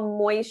withdraw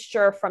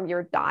moisture from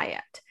your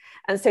diet.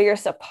 And so you're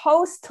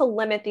supposed to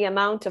limit the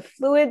amount of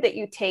fluid that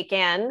you take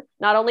in,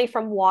 not only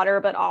from water,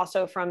 but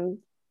also from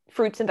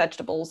fruits and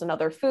vegetables and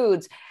other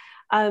foods.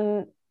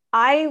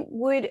 I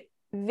would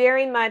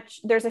very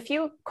much, there's a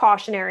few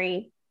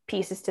cautionary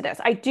pieces to this.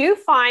 I do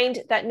find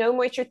that no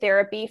moisture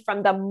therapy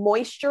from the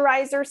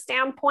moisturizer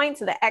standpoint,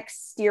 so the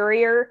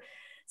exterior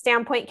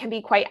standpoint, can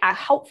be quite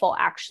helpful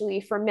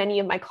actually for many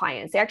of my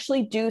clients. They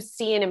actually do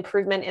see an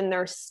improvement in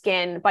their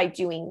skin by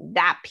doing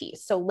that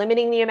piece. So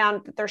limiting the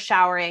amount that they're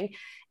showering,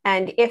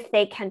 and if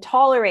they can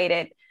tolerate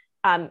it,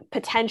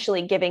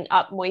 potentially giving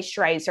up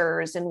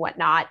moisturizers and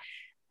whatnot.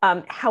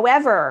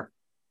 However,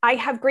 I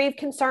have grave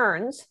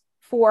concerns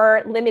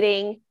for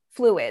limiting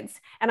fluids.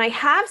 And I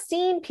have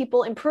seen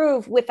people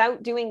improve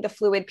without doing the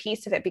fluid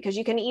piece of it, because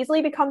you can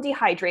easily become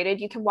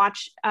dehydrated. You can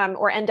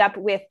or end up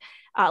with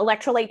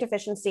electrolyte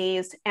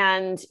deficiencies,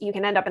 and you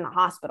can end up in the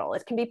hospital.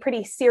 It can be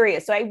pretty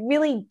serious. So I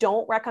really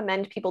don't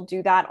recommend people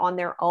do that on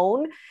their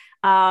own.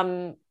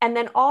 And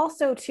then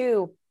also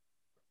too,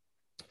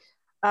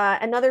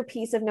 another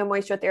piece of no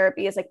moisture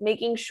therapy is like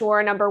making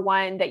sure, number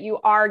one, that you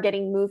are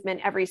getting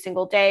movement every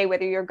single day,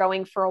 whether you're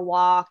going for a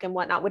walk and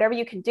whatnot, whatever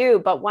you can do.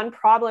 But one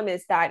problem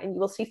is that, and you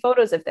will see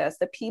photos of this,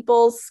 that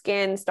people's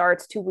skin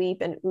starts to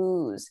weep and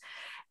ooze.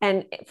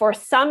 And for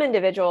some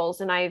individuals,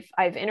 and I've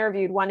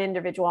interviewed one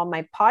individual on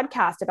my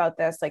podcast about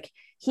this, like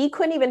he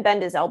couldn't even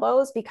bend his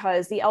elbows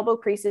because the elbow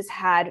creases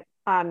had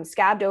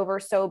scabbed over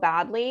so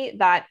badly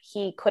that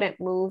he couldn't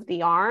move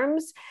the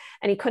arms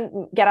and he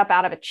couldn't get up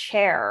out of a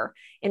chair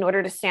in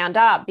order to stand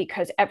up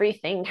because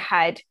everything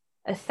had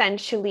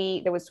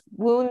essentially, there was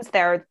wounds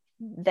there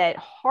that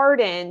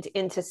hardened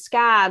into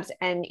scabs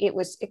and it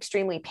was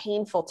extremely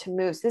painful to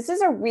move. So this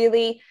is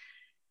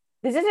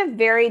a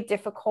very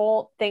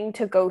difficult thing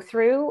to go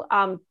through.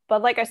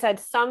 But like I said,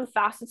 some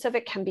facets of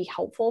it can be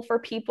helpful for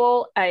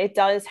people. It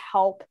does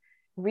help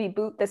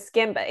reboot the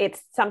skin, but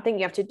it's something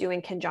you have to do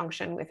in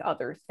conjunction with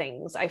other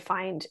things, I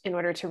find, in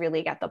order to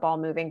really get the ball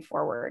moving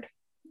forward.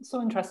 So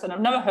interesting.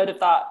 I've never heard of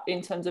that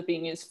in terms of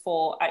being used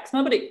for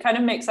eczema, but it kind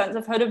of makes sense.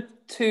 I've heard of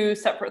two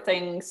separate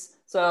things.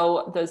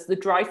 So there's the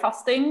dry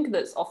fasting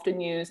that's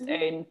often used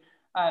in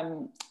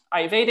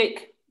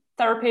Ayurvedic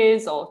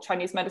therapies or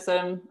Chinese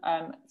medicine.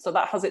 So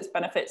that has its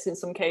benefits in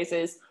some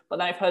cases. But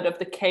then I've heard of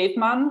the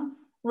caveman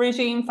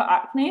regime for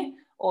acne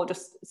or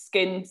just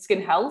skin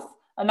health.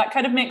 And that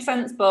kind of makes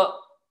sense. But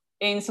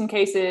in some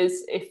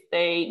cases, if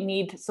they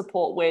need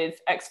support with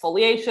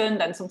exfoliation,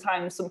 then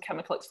sometimes some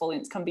chemical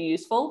exfoliants can be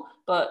useful.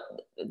 But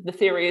the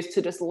theory is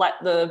to just let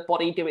the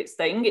body do its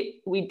thing.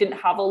 We didn't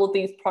have all of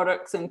these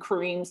products and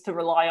creams to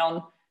rely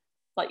on,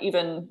 like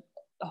even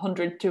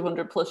 100,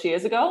 200 plus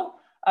years ago.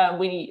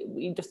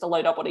 We just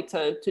allowed our body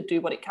to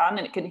do what it can,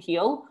 and it can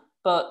heal.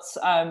 But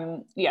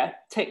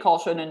take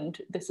caution,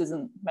 and this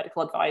isn't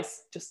medical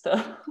advice, just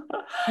to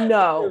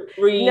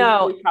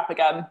recap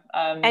again.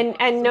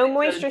 And no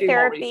moisture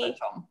therapy.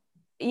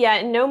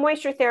 No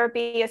moisture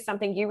therapy is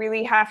something you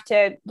really have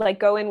to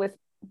go in with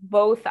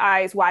both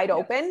eyes wide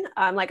open.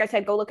 Like I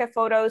said, go look at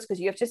photos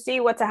because you have to see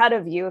what's ahead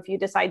of you. If you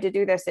decide to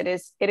do this, it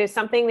is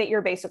something that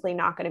you're basically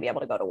not going to be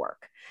able to go to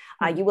work.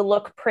 You will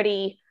look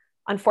pretty.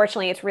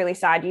 Unfortunately, it's really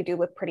sad. You do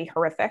look pretty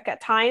horrific at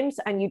times,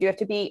 and you do have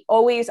to be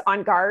always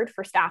on guard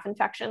for staph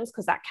infections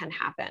because that can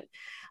happen.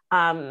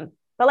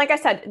 But like I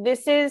said,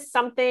 this is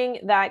something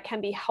that can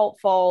be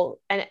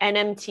helpful. An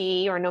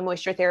NMT or no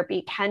moisture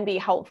therapy can be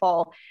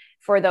helpful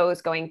for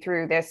those going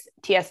through this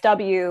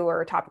TSW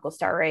or topical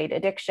steroid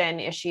addiction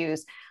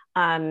issues.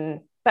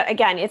 But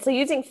again, it's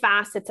using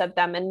facets of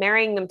them and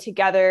marrying them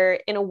together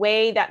in a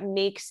way that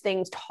makes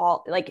things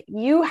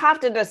you have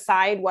to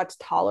decide what's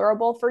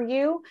tolerable for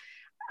you.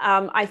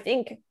 I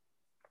think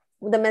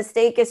the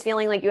mistake is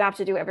feeling like you have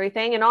to do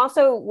everything. And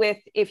also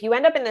if you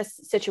end up in this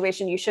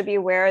situation, you should be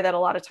aware that a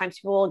lot of times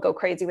people will go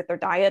crazy with their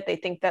diet. They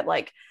think that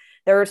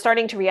they're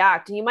starting to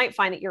react, and you might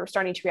find that you're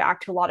starting to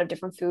react to a lot of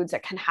different foods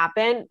that can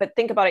happen. But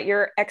think about it,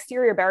 your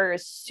exterior barrier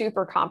is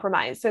super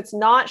compromised. So it's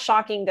not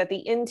shocking that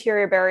the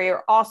interior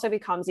barrier also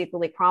becomes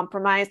equally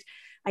compromised.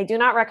 I do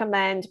not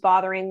recommend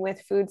bothering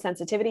with food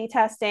sensitivity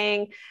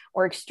testing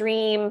or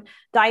extreme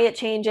diet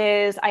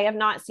changes. I have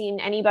not seen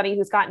anybody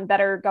who's gotten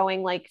better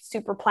going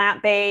super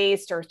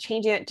plant-based or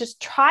changing it.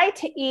 Just try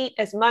to eat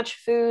as much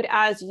food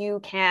as you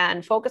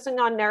can, focusing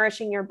on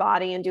nourishing your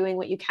body and doing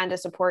what you can to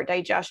support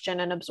digestion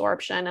and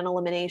absorption and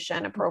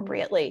elimination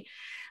appropriately.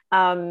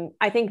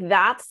 I think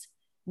that's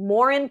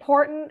more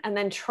important. And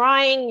then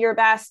trying your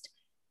best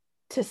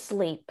to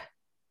sleep.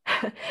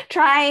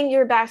 Trying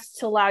your best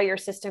to allow your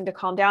system to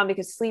calm down,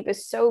 because sleep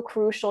is so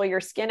crucial.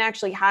 Your skin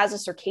actually has a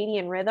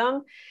circadian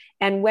rhythm.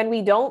 And when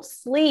we don't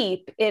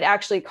sleep, it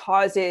actually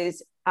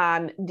causes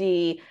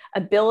the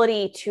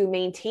ability to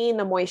maintain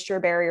the moisture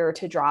barrier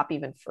to drop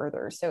even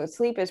further. So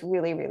sleep is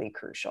really, really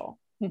crucial.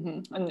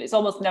 Mm-hmm. And it's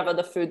almost never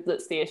the food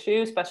that's the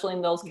issue, especially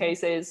in those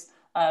cases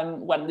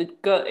when the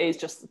gut is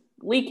just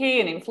leaky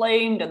and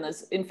inflamed and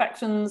there's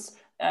infections,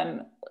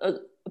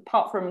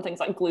 apart from things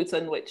like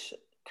gluten, which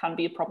can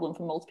be a problem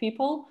for most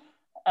people.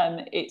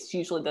 It's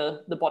usually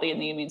the body and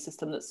the immune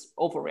system that's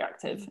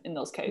overreactive in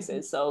those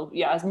cases. So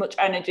as much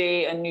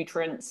energy and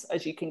nutrients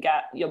as you can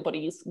get. Your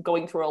body's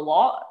going through a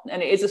lot,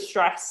 and it is a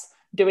stress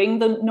doing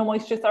the no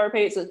moisture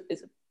therapy. It's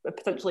a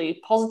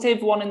potentially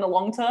positive one in the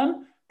long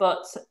term,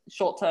 but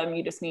short term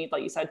you just need,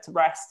 like you said, to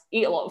rest,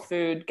 eat a lot of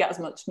food, get as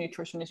much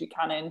nutrition as you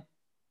can in.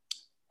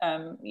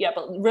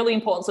 But really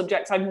important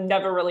subjects. I've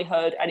never really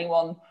heard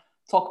anyone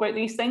talk about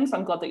these things.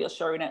 I'm glad that you're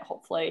sharing it.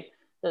 Hopefully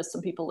there's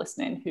some people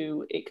listening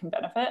who it can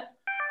benefit.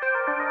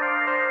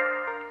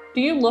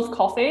 Do you love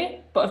coffee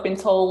but have been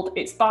told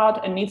it's bad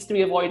and needs to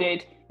be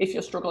avoided if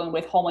you're struggling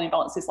with hormone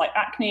imbalances like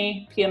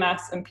acne,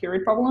 PMS, and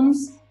period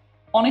problems?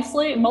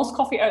 Honestly, most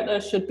coffee out there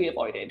should be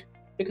avoided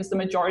because the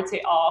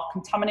majority are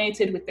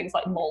contaminated with things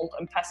like mold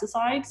and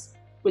pesticides,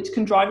 which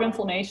can drive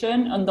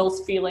inflammation and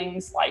those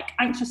feelings like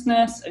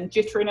anxiousness and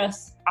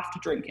jitteriness after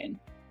drinking.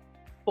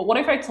 But what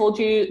if I told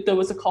you there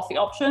was a coffee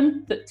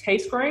option that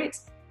tastes great,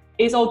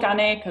 is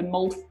organic and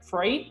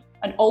mold-free,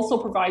 and also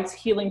provides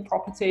healing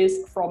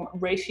properties from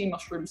reishi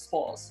mushroom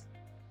spores?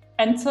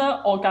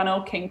 Enter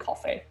Organo King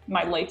Coffee,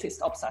 my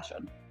latest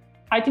obsession.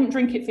 I didn't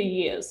drink it for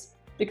years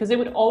because it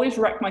would always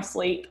wreck my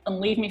sleep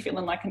and leave me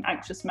feeling like an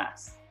anxious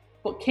mess.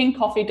 But King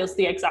Coffee does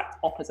the exact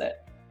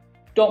opposite.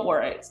 Don't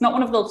worry, it's not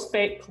one of those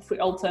fake coffee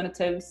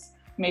alternatives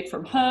made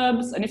from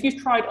herbs, and if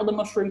you've tried other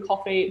mushroom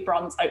coffee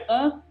brands out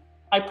there,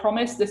 I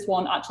promise this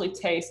one actually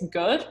tastes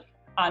good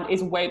and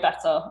is way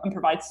better and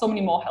provides so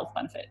many more health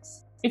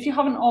benefits. If you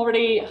haven't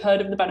already heard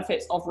of the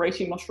benefits of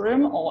reishi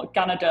mushroom or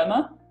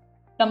Ganoderma,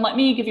 then let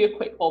me give you a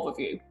quick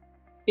overview.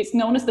 It's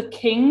known as the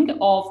king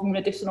of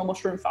medicinal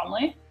mushroom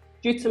family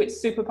due to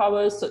its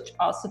superpowers such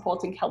as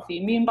supporting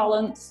healthy immune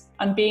balance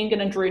and being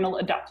an adrenal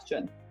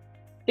adaptogen.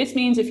 This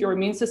means if your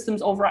immune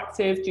system's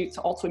overactive due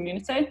to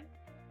autoimmunity,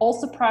 or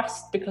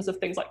suppressed because of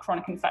things like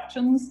chronic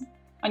infections,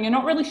 and you're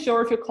not really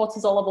sure if your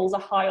cortisol levels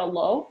are high or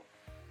low,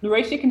 the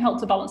reishi can help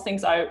to balance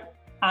things out,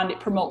 and it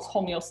promotes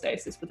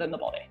homeostasis within the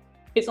body.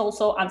 It's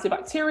also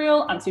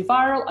antibacterial,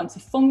 antiviral,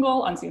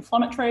 antifungal,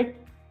 anti-inflammatory,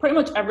 pretty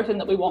much everything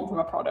that we want from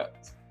a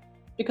product.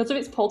 Because of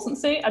its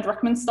potency, I'd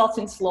recommend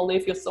starting slowly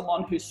if you're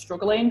someone who's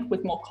struggling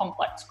with more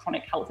complex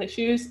chronic health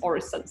issues or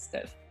is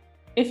sensitive.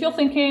 If you're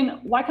thinking,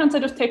 why can't I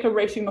just take a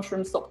reishi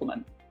mushroom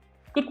supplement?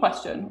 Good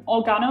question.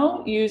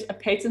 Organo use a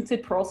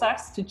patented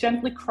process to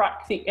gently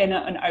crack the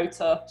inner and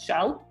outer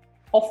shell,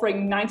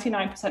 offering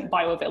 99%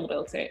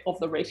 bioavailability of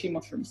the reishi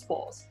mushroom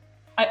spores.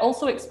 I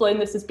also explain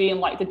this as being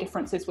like the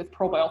differences with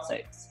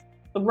probiotics.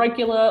 The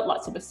regular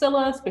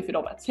Lactobacillus,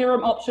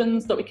 Bifidobacterium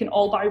options that we can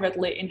all buy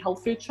readily in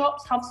health food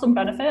shops have some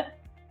benefit,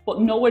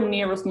 but nowhere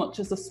near as much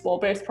as the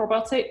spore-based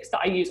probiotics that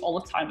I use all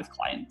the time with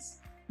clients.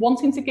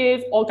 Wanting to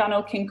give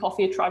Organo King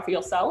Coffee a try for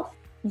yourself?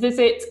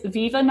 Visit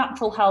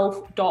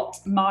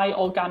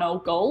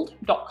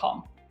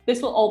vivanaturalhealth.myorganogold.com.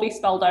 This will all be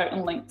spelled out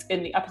and linked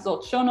in the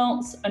episode show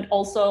notes and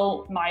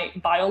also my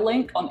bio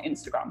link on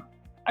Instagram.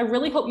 I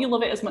really hope you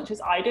love it as much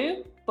as I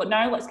do, but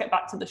now let's get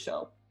back to the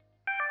show.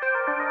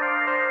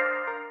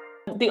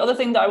 The other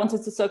thing that I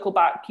wanted to circle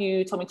back,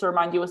 you told me to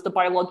remind you, was the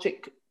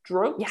biologic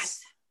drugs.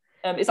 Yes.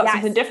 Is that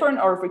something different,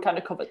 or have we kind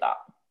of covered that?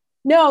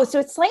 No, so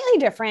it's slightly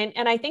different.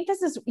 And I think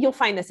you'll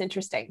find this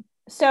interesting.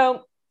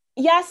 So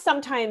yes,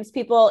 sometimes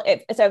people,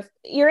 if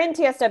you're in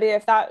TSW,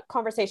 if that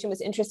conversation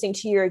was interesting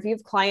to you, or if you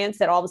have clients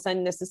that all of a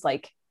sudden this is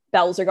like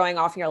bells are going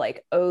off and you're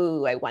like,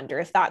 oh, I wonder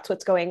if that's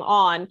what's going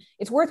on,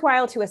 it's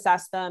worthwhile to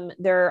assess them.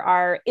 There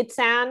are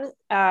ITSAN,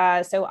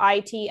 so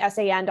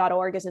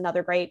itsan.org is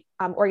another great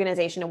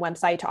organization and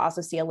website to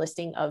also see a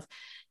listing of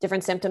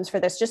different symptoms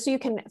for this, just so you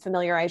can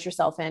familiarize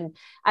yourself in.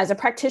 As a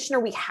practitioner,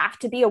 we have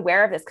to be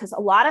aware of this because a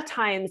lot of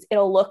times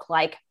it'll look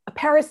like a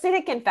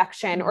parasitic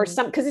infection or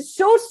because it's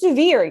so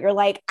severe. You're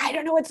like, I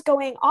don't know what's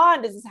going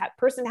on. Does this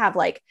person have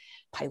like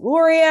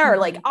pylorrhea or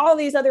like all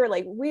these other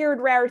like weird,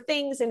 rare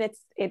things? And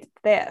it's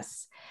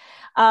this.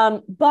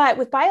 But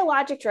with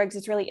biologic drugs,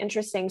 it's really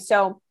interesting.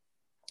 So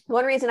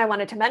one reason I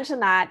wanted to mention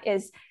that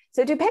is,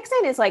 so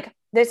Dupixent is like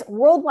this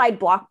worldwide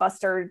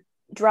blockbuster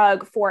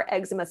drug for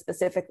eczema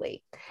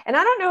specifically. And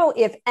I don't know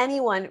if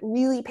anyone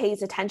really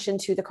pays attention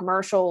to the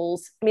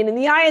commercials. I mean, in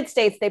the United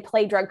States, they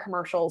play drug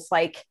commercials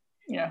like,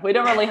 yeah, we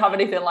don't really have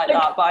anything like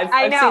that, but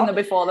I've seen them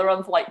before. They're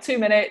on for like 2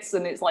 minutes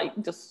and it's like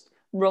just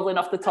rolling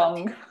off the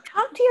tongue.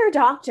 Talk to your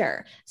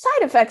doctor.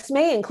 Side effects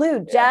may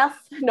include death,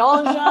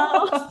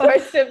 nausea,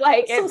 sorts of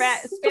like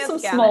some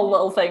small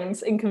little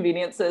things,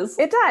 inconveniences.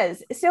 It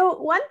does. So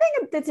one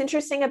thing that's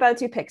interesting about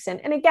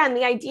Dupixent, and again,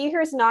 the idea here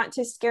is not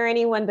to scare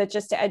anyone, but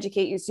just to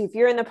educate you. So if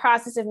you're in the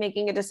process of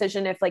making a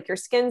decision, if like your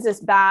skin's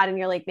is bad and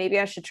you're like, maybe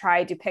I should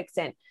try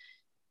Dupixent,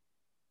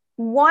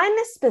 one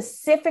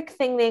specific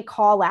thing they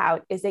call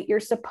out is that you're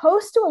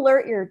supposed to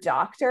alert your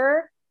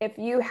doctor if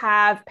you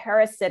have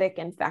parasitic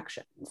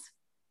infections.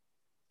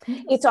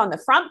 It's on the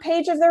front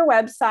page of their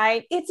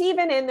website. It's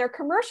even in their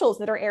commercials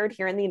that are aired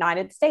here in the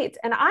United States.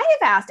 And I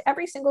have asked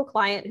every single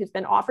client who's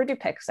been offered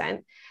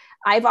Dupixent.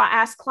 I've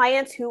asked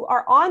clients who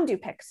are on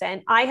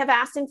Dupixent. I have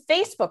asked in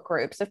Facebook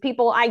groups of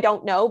people I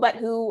don't know, but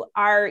who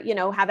are,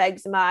 have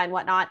eczema and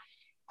whatnot.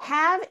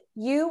 Have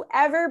you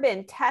ever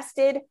been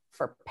tested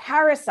for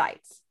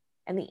parasites?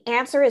 And the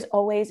answer is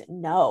always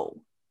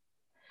no.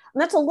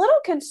 And that's a little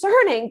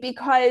concerning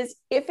because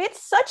if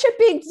it's such a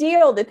big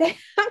deal that they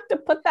have to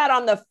put that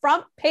on the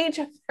front page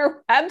of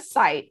their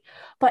website,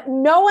 but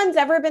no one's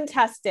ever been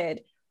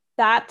tested,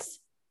 that's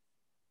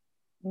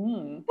a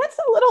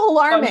little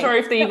alarming. I'm sure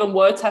if they even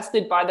were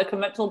tested by the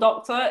conventional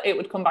doctor, it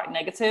would come back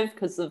negative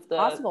because of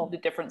the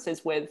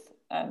differences with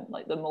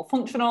like the more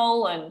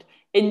functional and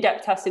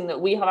in-depth testing that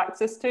we have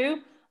access to.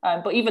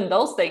 But even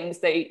those things,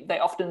 they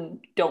often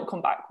don't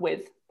come back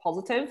with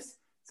positives.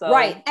 So.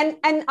 Right. And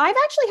I've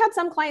actually had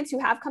some clients who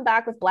have come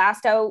back with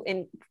blasto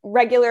in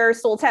regular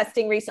stool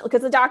testing recently,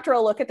 because the doctor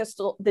will look at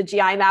the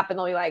GI map and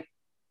they'll be like,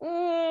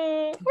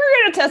 we're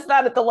going to test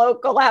that at the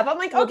local lab. I'm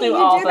like, okay, you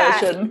do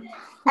that.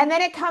 And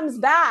then it comes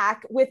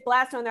back with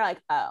blasto and they're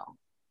like, oh,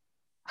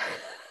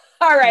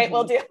 all right,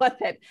 we'll deal with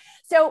it.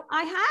 So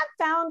I have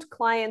found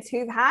clients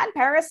who've had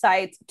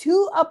parasites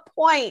to a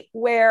point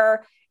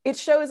where it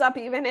shows up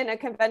even in a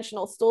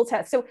conventional stool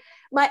test. So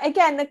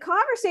again, the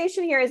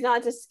conversation here is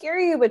not to scare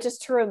you, but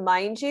just to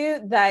remind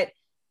you that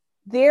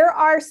there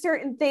are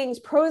certain things,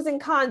 pros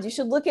and cons. You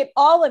should look at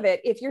all of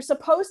it. If you're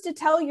supposed to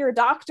tell your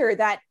doctor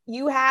that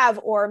you have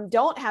or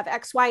don't have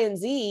X, Y, and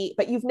Z,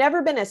 but you've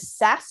never been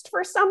assessed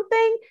for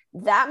something,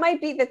 that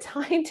might be the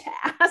time to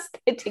ask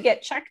it to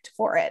get checked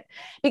for it.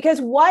 Because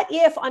what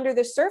if under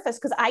the surface,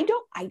 because I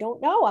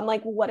don't know. I'm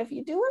like, well, what if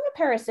you do have a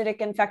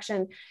parasitic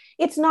infection?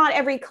 It's not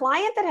every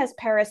client that has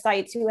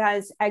parasites who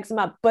has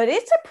eczema, but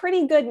it's a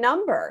pretty good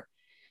number.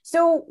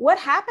 So what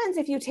happens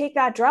if you take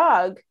that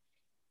drug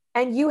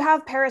and you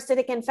have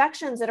parasitic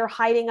infections that are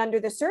hiding under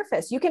the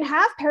surface? You can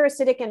have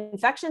parasitic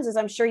infections, as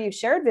I'm sure you've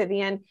shared,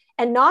 Vivian,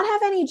 and not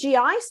have any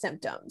GI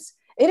symptoms.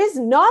 It is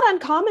not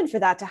uncommon for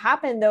that to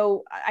happen,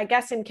 though I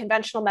guess in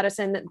conventional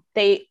medicine,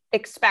 they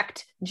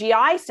expect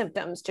GI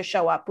symptoms to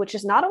show up, which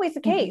is not always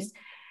the case.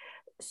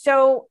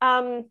 So,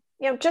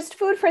 just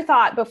food for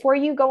thought before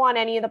you go on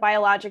any of the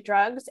biologic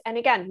drugs. And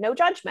again, no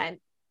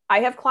judgment. I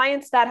have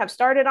clients that have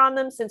started on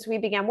them since we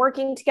began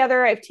working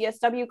together. I have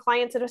TSW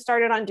clients that have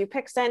started on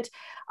Dupixent.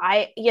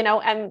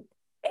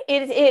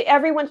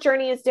 Everyone's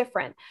journey is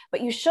different,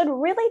 but you should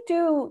really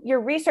do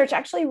your research,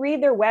 actually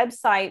read their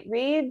website,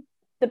 read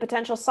the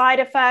potential side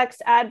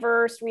effects,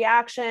 adverse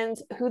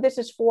reactions, who this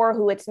is for,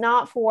 who it's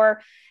not for.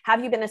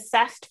 Have you been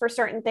assessed for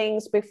certain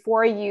things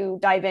before you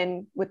dive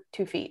in with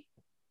 2 feet?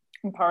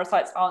 And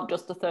parasites aren't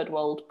just a third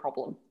world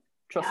problem.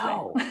 Trust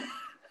me.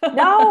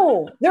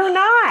 No, they're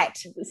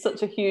not. It's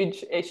such a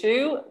huge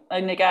issue.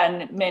 And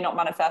again, it may not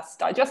manifest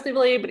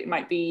digestively, but it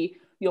might be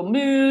your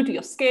mood,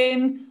 your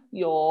skin,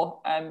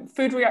 your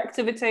food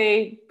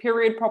reactivity,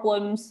 period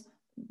problems.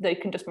 They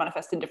can just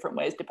manifest in different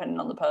ways depending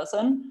on the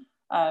person.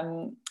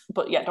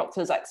 But yeah,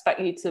 doctors expect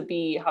you to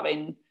be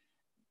having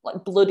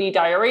like bloody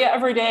diarrhea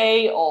every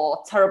day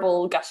or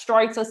terrible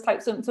gastritis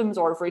type symptoms,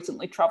 or have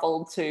recently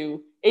traveled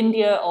to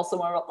India or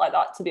somewhere like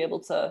that to be able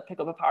to pick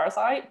up a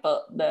parasite,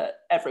 but they're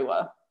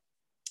everywhere.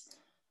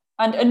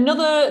 And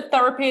another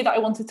therapy that I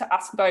wanted to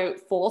ask about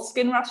for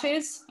skin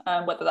rashes,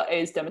 whether that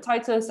is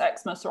dermatitis,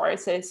 eczema,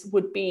 psoriasis,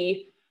 would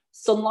be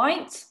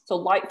sunlight. So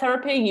light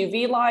therapy,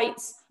 UV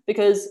lights,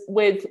 because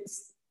with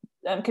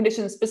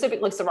conditions,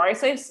 specifically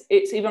psoriasis,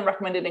 it's even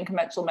recommended in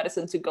conventional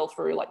medicine to go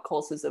through like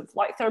courses of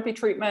light therapy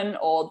treatment,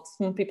 or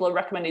some people have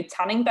recommended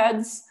tanning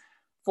beds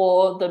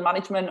for the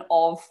management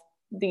of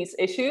these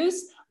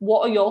issues.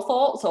 What are your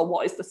thoughts, or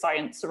what is the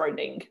science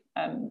surrounding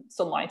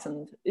sunlight,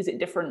 and is it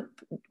different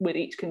with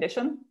each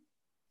condition?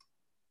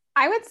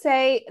 I would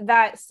say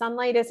that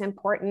sunlight is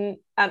important.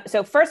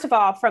 So first of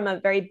all, from a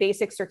very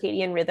basic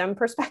circadian rhythm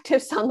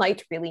perspective,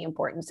 sunlight's really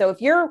important. So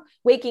if you're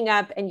waking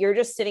up and you're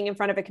just sitting in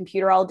front of a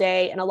computer all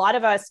day, and a lot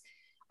of us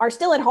are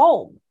still at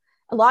home,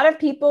 a lot of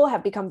people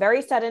have become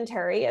very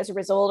sedentary as a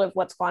result of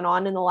what's gone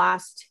on in the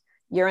last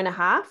year and a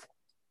half.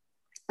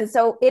 And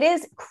so it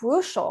is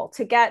crucial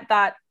to get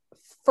that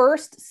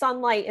first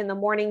sunlight in the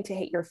morning to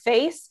hit your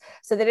face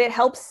so that it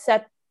helps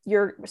set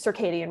your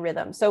circadian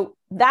rhythm. So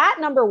that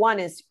number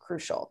one is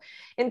crucial.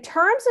 In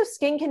terms of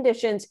skin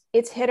conditions,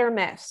 it's hit or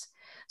miss.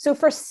 So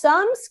for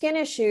some skin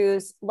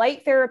issues,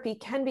 light therapy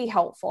can be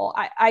helpful.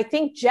 I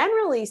think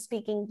generally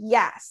speaking,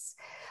 yes.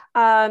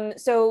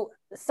 So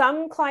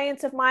some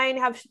clients of mine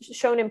have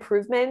shown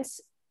improvements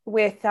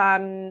with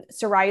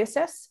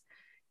psoriasis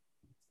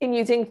in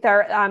using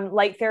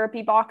light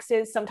therapy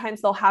boxes.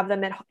 Sometimes they'll have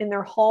them in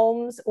their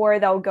homes, or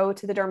they'll go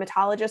to the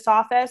dermatologist's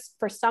office.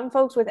 For some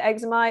folks with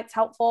eczema, it's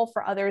helpful.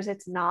 For others,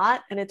 it's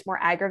not, and it's more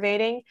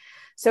aggravating.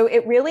 So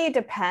it really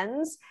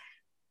depends.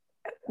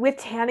 With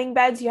tanning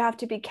beds, you have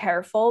to be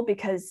careful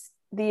because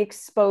the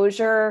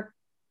exposure,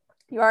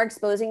 you are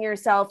exposing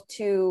yourself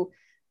to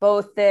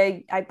both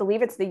I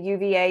believe it's the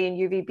UVA and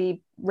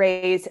UVB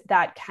rays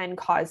that can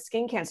cause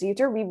skin cancer. You have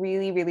to be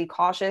really, really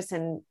cautious.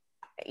 And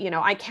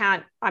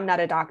I'm not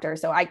a doctor,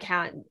 so I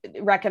can't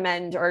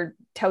recommend or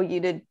tell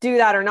you to do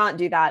that or not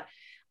do that.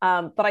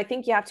 But I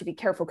think you have to be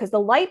careful because the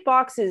light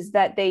boxes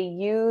that they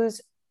use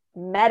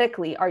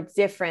medically are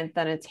different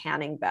than a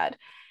tanning bed.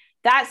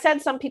 That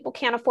said, some people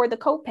can't afford the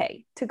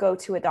copay to go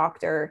to a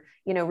doctor,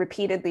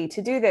 repeatedly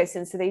to do this.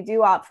 And so they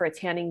do opt for a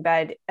tanning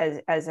bed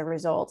as a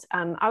result.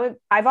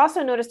 I've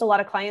also noticed a lot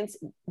of clients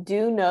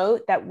do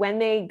note that when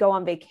they go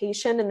on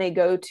vacation and they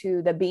go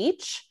to the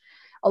beach,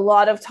 a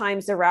lot of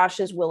times the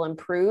rashes will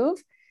improve.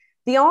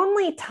 The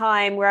only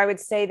time where I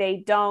would say they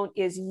don't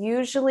is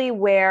usually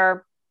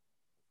where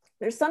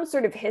there's some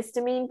sort of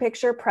histamine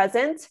picture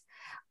present,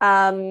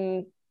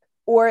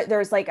 or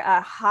there's like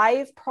a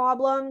hive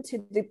problem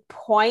to the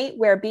point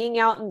where being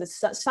out in the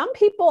sun, some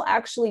people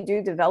actually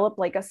do develop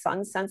like a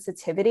sun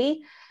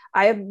sensitivity.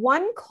 I have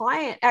one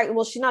client,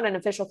 well, she's not an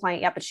official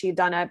client yet, but she had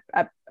done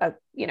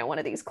one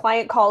of these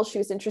client calls. She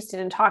was interested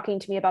in talking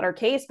to me about her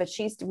case, but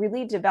she's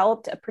really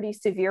developed a pretty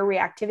severe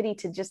reactivity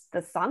to just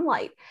the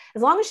sunlight.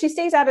 As long as she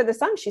stays out of the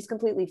sun, she's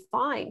completely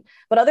fine.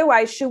 But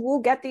otherwise, she will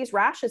get these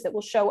rashes that will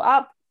show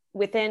up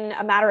within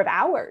a matter of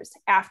hours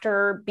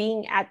after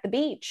being at the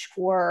beach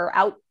or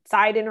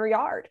outside in her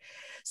yard.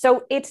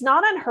 So it's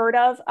not unheard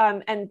of.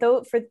 And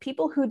though for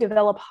people who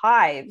develop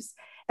hives,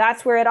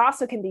 that's where it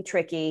also can be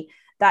tricky.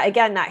 that,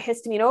 again, that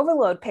histamine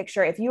overload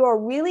picture, if you are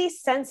really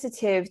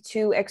sensitive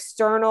to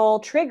external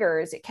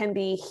triggers, it can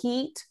be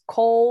heat,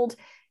 cold,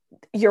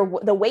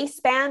 the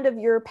waistband of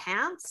your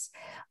pants.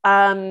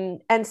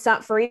 And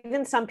for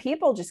even some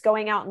people, just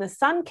going out in the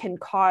sun can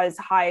cause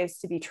hives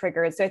to be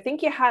triggered. So I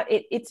think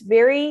it's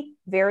very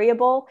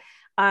variable.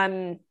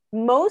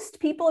 Most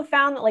people have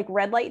found that like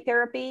red light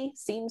therapy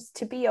seems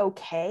to be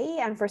okay.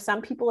 And for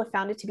some people have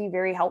found it to be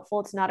very helpful.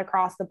 It's not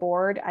across the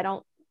board. I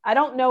don't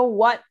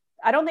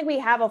think we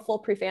have a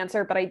foolproof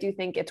answer, but I do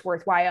think it's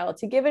worthwhile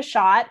to give a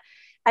shot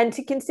and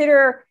to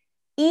consider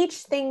each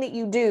thing that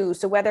you do.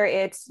 So whether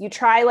it's you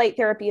try light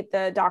therapy at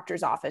the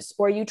doctor's office,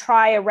 or you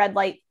try a red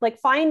light, like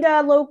find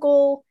a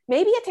local,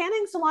 maybe a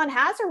tanning salon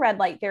has a red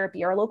light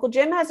therapy, or a local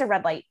gym has a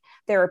red light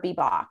therapy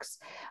box.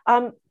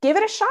 Give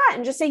it a shot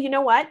and just say, you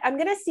know what, I'm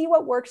going to see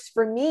what works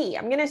for me.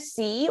 I'm going to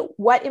see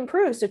what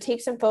improves. So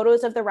take some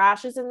photos of the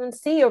rashes and then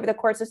see over the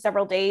course of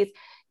several days,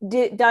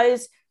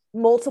 does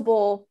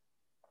multiple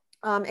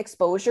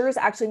exposures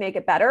actually make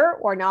it better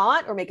or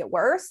not, or make it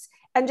worse?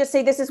 And just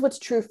say, this is what's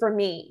true for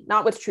me,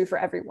 not what's true for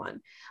everyone.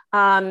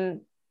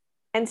 And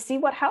see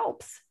what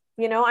helps.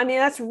 I mean,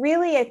 that's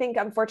really, I think,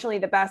 unfortunately,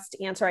 the best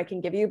answer I can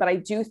give you. But I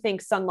do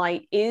think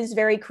sunlight is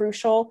very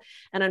crucial.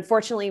 And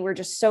unfortunately, we're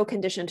just so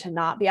conditioned to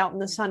not be out in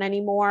the sun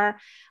anymore.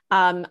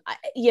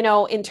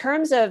 In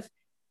terms of,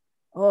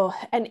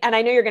 and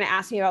I know you're going to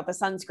ask me about the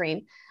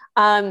sunscreen.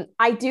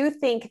 I do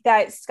think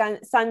that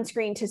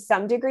sunscreen to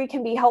some degree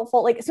can be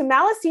helpful. Like, so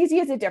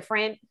malassezia is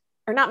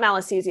not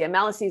malassezia.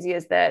 Malassezia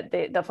is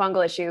the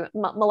fungal issue.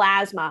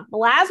 Melasma.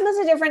 Melasma is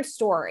a different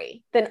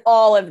story than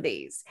all of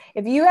these.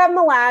 If you have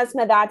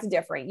melasma, that's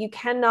different. You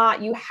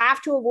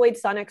have to avoid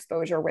sun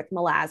exposure with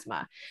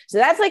melasma. So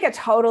that's like a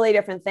totally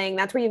different thing.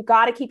 That's where you've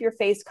got to keep your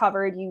face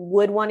covered. You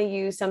would want to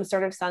use some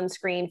sort of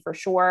sunscreen for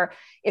sure.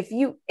 If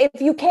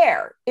you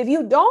care. If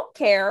you don't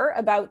care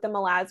about the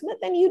melasma,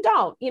 then you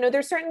don't.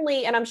 There's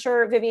certainly, and I'm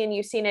sure, Vivian,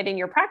 you've seen it in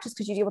your practice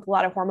because you deal with a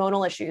lot of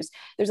hormonal issues.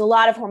 There's a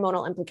lot of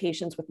hormonal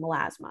implications with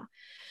melasma.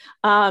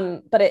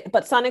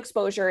 But sun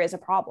exposure is a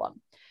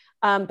problem.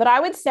 But I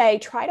would say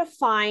try to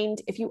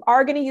find, if you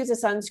are going to use a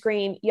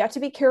sunscreen, you have to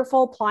be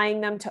careful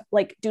applying them to,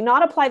 do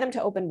not apply them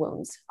to open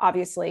wounds,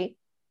 obviously.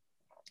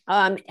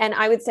 And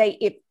I would say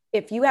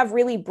if you have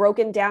really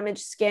broken,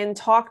 damaged skin,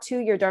 talk to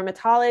your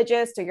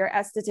dermatologist or your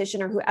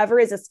esthetician or whoever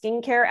is a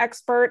skincare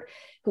expert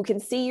who can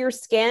see your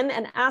skin,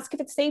 and ask if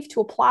it's safe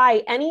to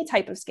apply any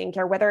type of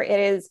skincare, whether it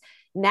is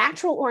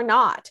natural or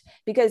not,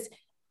 because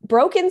a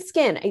broken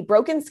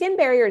skin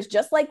barrier is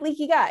just like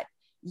leaky gut.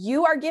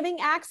 You are giving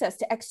access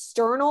to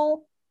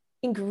external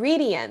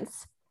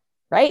ingredients,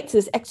 right? So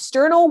this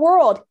external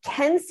world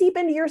can seep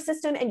into your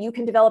system and you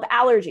can develop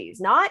allergies,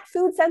 not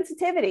food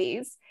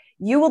sensitivities.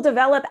 You will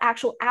develop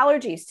actual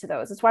allergies to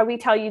those. That's why we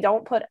tell you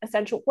don't put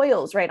essential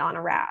oils right on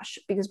a rash,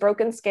 because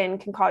broken skin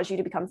can cause you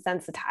to become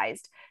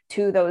sensitized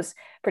to those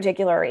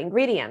particular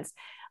ingredients.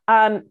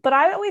 But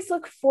I always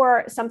look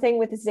for something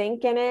with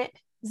zinc in it.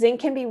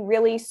 Zinc can be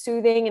really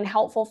soothing and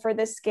helpful for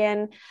the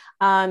skin.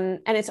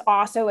 And it's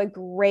also a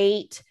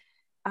great,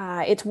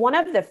 it's one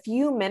of the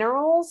few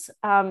minerals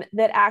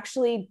that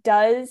actually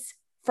does,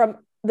 from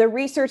the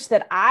research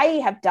that I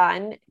have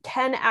done,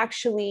 can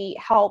actually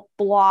help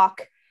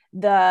block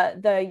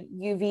the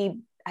UV.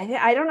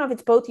 I don't know if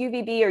it's both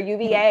UVB or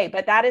UVA,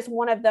 but that is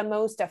one of the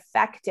most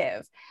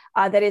effective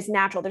that is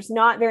natural. There's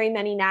not very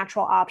many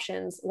natural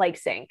options like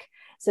zinc.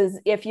 So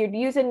if you're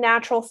using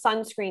natural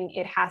sunscreen,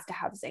 it has to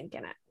have zinc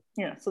in it.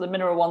 Yeah, so the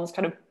mineral ones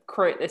kind of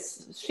create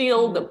this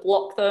shield that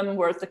block them,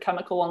 whereas the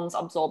chemical ones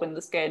absorb in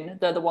the skin.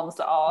 They're the ones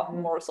that are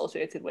more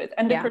associated with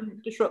endocrine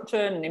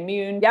disruption and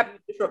immune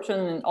disruption,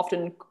 and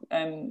often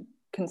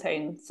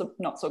contain some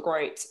not so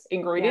great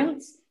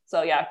ingredients.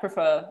 So I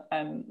prefer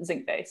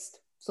zinc-based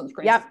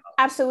sunscreens. Yeah,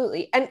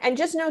 absolutely. And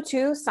just know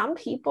too, some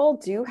people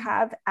do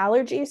have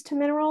allergies to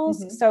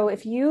minerals. So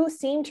if you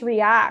seem to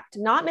react,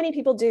 not many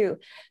people do,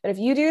 but if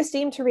you do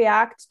seem to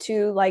react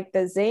to like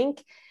the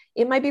zinc,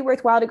 it might be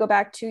worthwhile to go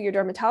back to your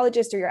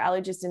dermatologist or your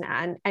allergist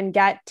and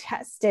get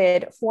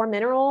tested for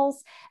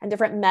minerals and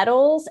different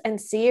metals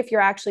and see if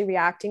you're actually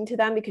reacting to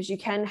them, because you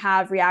can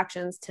have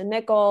reactions to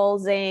nickel,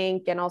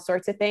 zinc, and all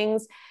sorts of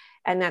things.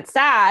 And that's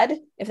sad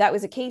if that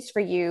was a case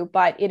for you,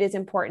 but it is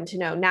important to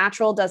know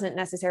natural doesn't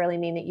necessarily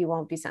mean that you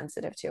won't be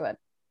sensitive to it.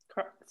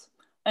 Correct.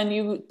 And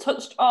you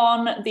touched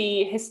on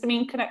the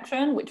histamine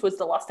connection, which was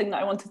the last thing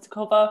that I wanted to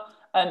cover.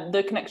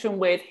 The connection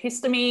with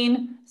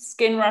histamine,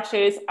 skin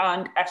rashes,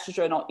 and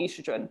estrogen or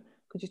estrogen.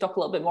 Could you talk a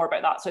little bit more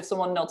about that? So if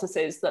someone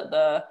notices that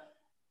the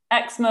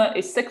eczema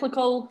is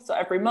cyclical, so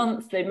every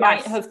month, they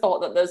might have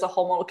thought that there's a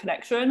hormonal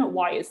connection.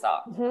 Why is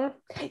that?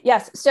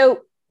 Yes.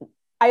 So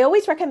I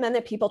always recommend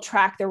that people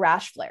track their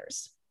rash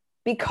flares,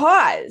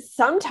 because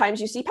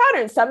sometimes you see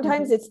patterns.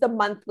 Sometimes it's the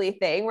monthly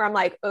thing where I'm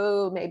like,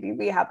 oh, maybe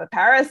we have a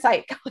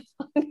parasite going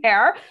on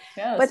there.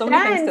 Yeah, but so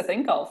many things to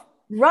think of.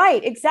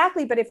 Right,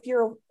 exactly. But if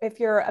you're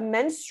a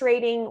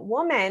menstruating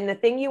woman, the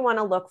thing you want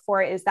to look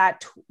for is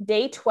that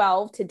day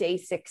 12 to day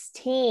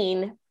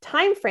 16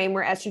 time frame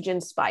where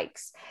estrogen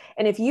spikes.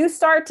 And if you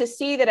start to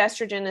see that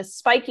estrogen is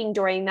spiking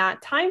during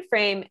that time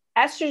frame,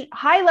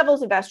 high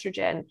levels of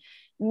estrogen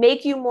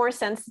make you more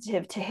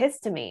sensitive to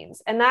histamines.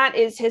 And that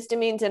is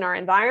histamines in our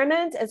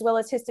environment, as well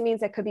as histamines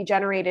that could be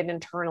generated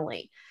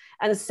internally.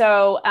 And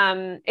so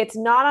it's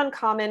not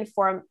uncommon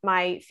for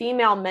my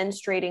female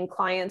menstruating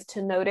clients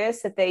to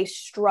notice that they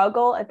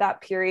struggle at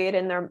that period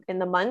in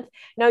the month.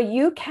 Now,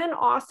 you can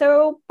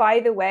also, by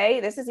the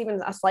way, this is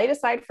even a slight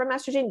aside from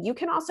estrogen, you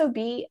can also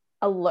be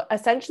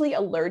essentially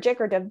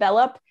allergic or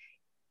develop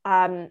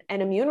an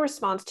immune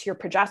response to your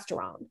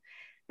progesterone.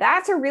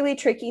 That's a really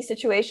tricky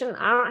situation.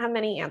 I don't have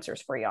many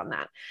answers for you on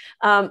that.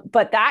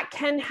 But that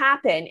can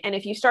happen. And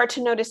if you start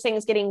to notice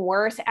things getting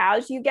worse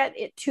as you get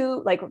it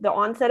to like the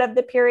onset of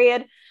the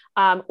period,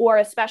 or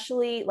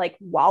especially like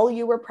while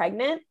you were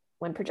pregnant,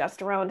 when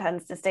progesterone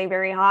tends to stay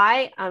very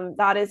high,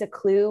 that is a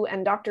clue,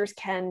 and doctors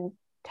can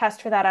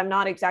test for that. I'm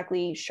not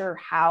exactly sure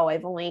how.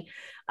 I've only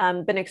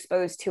been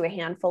exposed to a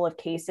handful of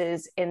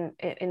cases in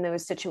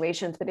those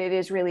situations, but it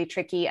is really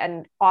tricky.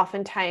 And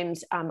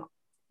oftentimes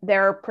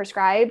they're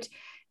prescribed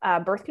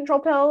birth control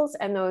pills,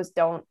 and those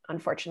don't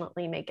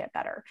unfortunately make it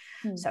better.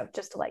 So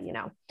just to let you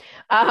know,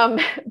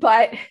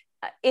 but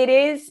it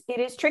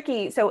is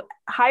tricky. So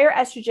higher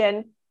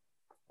estrogen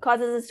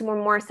causes us to be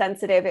more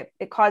sensitive.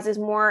 It causes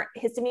more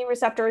histamine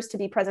receptors to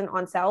be present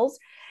on cells.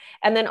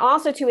 And then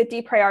also it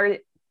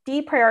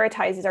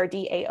deprioritizes our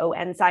DAO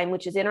enzyme,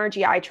 which is in our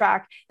GI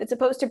tract, that's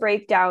supposed to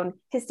break down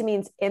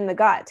histamines in the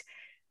gut.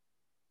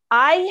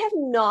 I have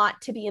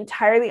not, to be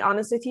entirely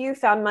honest with you,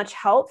 found much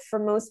help for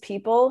most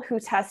people who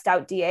test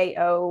out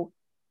DAO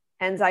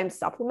enzyme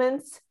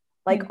supplements.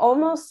 Like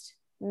almost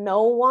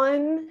no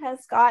one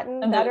has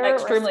gotten and better. They're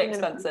extremely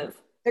expensive.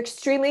 They're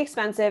extremely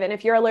expensive. And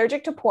if you're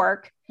allergic to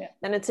pork,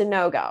 then it's a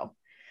no-go.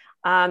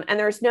 And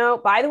there's no,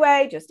 by the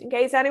way, just in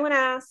case anyone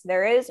asks,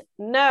 there is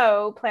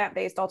no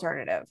plant-based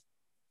alternative.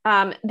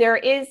 There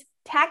is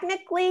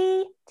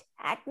technically,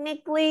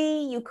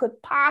 you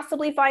could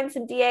possibly find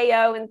some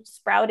DAO in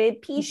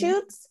sprouted pea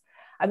shoots.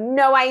 I have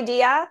no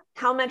idea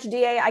how much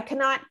DAO. I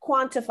cannot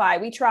quantify.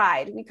 We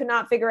tried. We could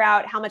not figure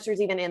out how much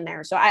there's even in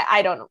there. So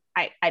I don't know.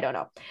 I don't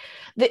know.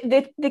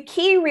 The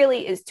key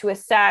really is to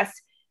assess,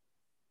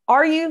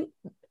 do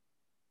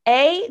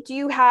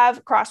you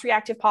have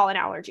cross-reactive pollen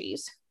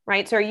allergies?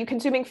 Right. So are you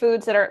consuming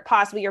foods that are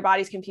possibly your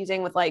body's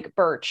confusing with like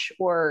birch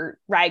or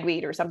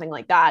ragweed or something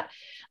like that?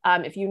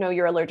 If you know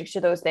you're allergic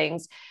to those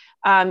things.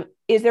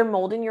 Is there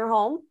mold in your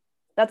home?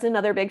 That's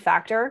another big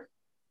factor.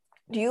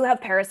 Do you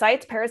have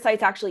parasites?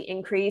 Parasites actually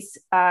increase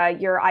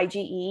your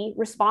IgE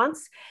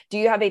response. Do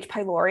you have H.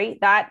 pylori?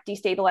 That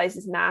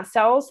destabilizes mast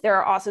cells. There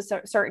are also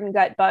certain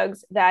gut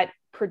bugs that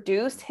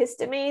produce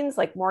histamines,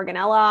 like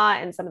Morganella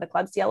and some of the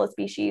Klebsiella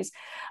species.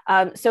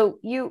 So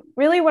you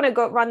really want to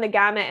go run the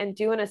gamut and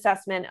do an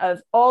assessment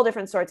of all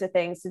different sorts of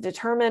things to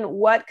determine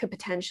what could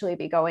potentially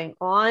be going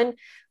on.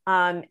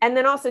 And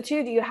then also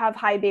too, do you have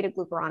high beta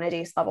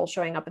glucuronidase levels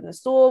showing up in the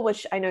stool,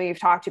 which I know you've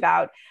talked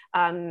about,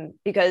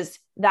 because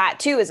that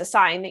too is a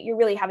sign that you're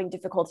really having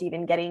difficulty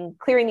even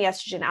clearing the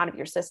estrogen out of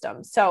your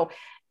system. So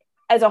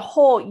as a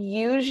whole,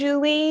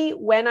 usually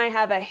when I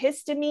have a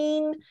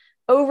histamine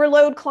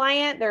overload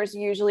client, there's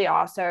usually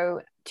also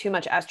too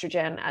much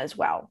estrogen as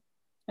well.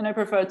 And I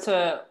prefer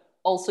to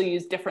also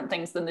use different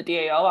things than the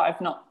DAO.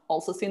 I've not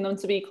also seen them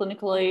to be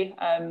clinically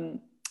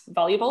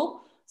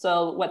valuable.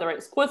 So whether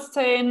it's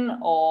quercetin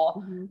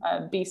or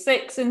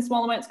B6 in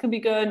small amounts can be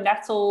good.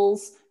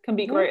 Nettles can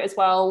be great as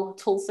well.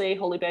 Tulsi,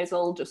 holy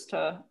basil, just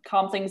to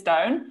calm things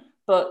down.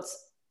 But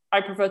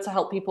I prefer to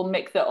help people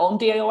make their own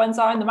DAO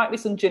enzyme. There might be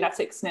some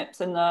genetic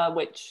SNPs in there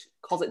which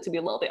cause it to be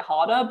a little bit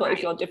harder. But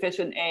if you're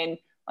deficient in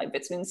like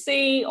vitamin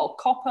C or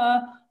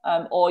copper,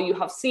 or you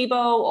have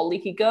SIBO or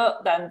leaky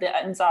gut, then the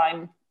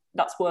enzyme,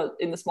 that's where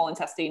in the small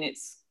intestine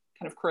it's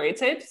kind of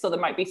created. So there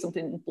might be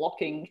something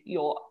blocking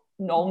your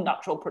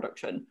non-natural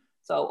production.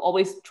 So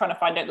always trying to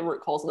find out the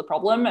root cause of the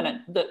problem.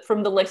 And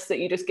from the list that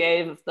you just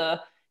gave of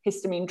the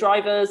histamine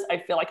drivers, I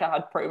feel like I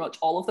had pretty much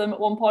all of them at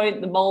one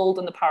point. The mold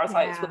and the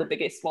parasites were the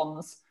biggest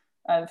ones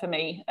for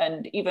me.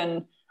 And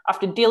even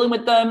after dealing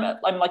with them,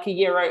 I'm like a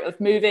year out of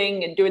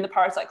moving and doing the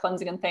parasite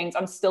cleansing and things,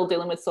 I'm still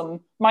dealing with some.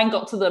 Mine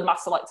got to the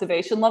mast cell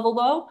activation level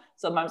though.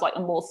 So mine's like a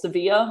more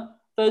severe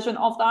version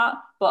of that.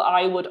 But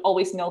I would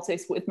always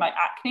notice with my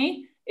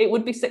acne, it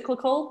would be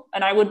cyclical,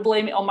 and I would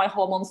blame it on my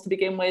hormones to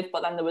begin with,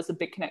 but then there was a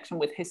big connection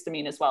with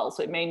histamine as well.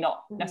 So it may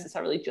not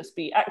necessarily just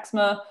be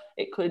eczema.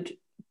 It could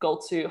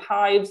go to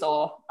hives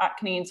or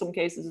acne in some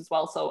cases as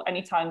well. So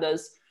anytime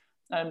there's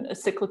a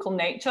cyclical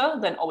nature,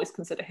 then always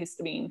consider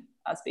histamine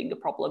as being a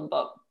problem.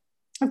 But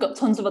I've got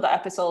tons of other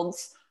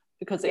episodes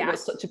because it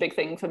was such a big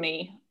thing for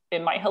me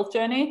in my health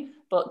journey.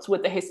 But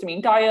with the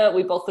histamine diet,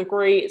 we both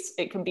agree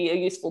it can be a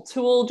useful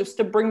tool just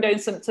to bring down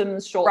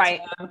symptoms short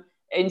term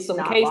in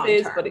some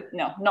cases, but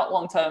not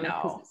long term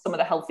because it's some of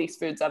the healthiest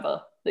foods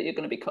ever. that you're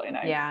going to be cutting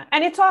out. Yeah.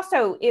 And it's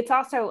also,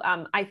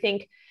 I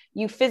think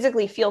you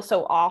physically feel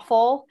so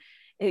awful.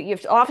 You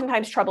have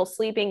oftentimes trouble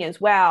sleeping as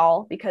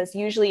well, because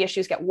usually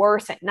issues get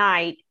worse at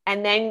night.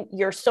 And then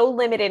you're so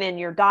limited in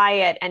your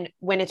diet. And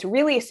when it's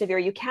really severe,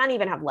 you can't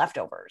even have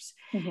leftovers.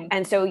 Mm-hmm.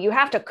 And so you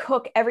have to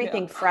cook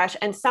everything fresh.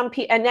 And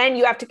and then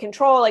you have to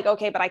control, like,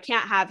 okay, but I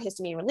can't have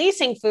histamine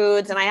releasing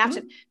foods, and I have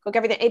to cook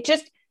everything. It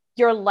just,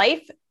 your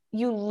life,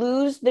 you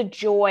lose the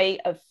joy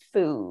of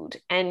food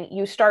and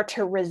you start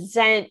to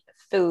resent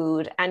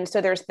food. And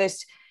so there's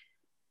this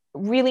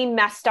really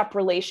messed up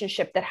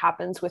relationship that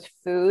happens with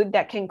food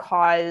that can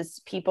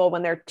cause people,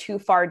 when they're too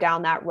far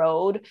down that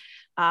road,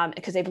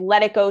 because they've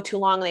let it go too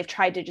long and they've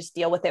tried to just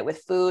deal with it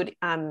with food,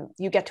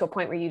 you get to a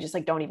point where you just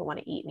like don't even want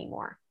to eat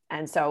anymore.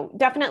 And so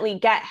definitely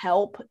get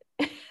help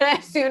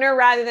sooner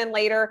rather than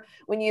later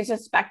when you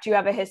suspect you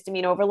have a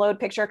histamine overload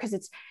picture, because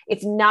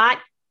it's not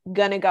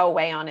going to go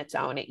away on its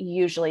own. It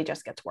usually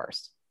just gets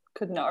worse.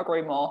 Could not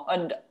agree more.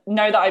 And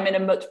now that I'm in a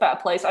much better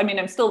place, I mean,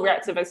 I'm still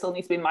reactive. I still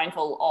need to be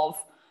mindful of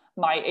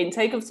my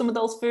intake of some of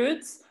those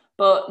foods.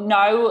 But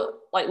now,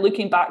 like,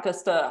 looking back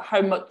as to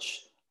how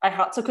much I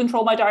had to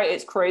control my diet,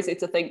 it's crazy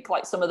to think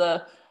like some of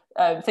the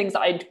things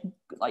that I'd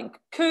like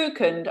cook.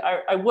 And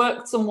I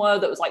worked somewhere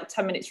that was like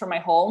 10 minutes from my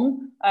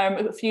home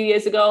a few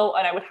years ago.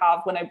 And I would have,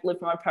 when I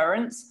lived with my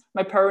parents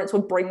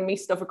would bring me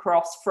stuff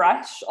across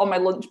fresh on my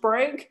lunch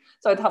break.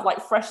 So I'd have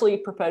like freshly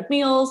prepared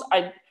meals.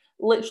 I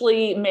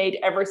literally made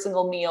every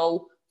single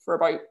meal for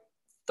about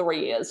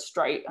 3 years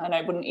straight. And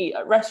I wouldn't eat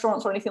at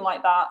restaurants or anything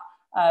like that.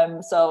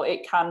 So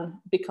it can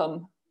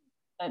become,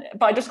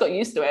 but I just got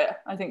used to it.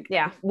 I think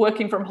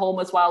working from home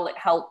as well, it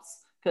helps,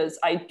 because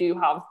I do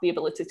have the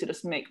ability to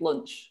just make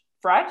lunch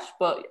fresh,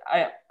 but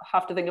I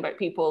have to think about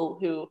people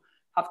who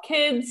have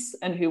kids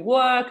and who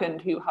work and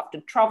who have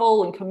to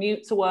travel and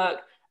commute to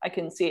work. I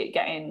can see it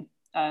getting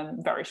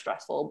very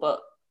stressful. But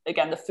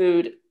again, the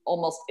food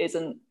almost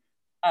isn't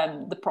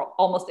ever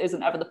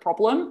the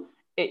problem.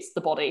 It's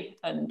the body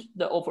and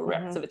the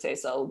overreactivity. Mm-hmm.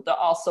 So there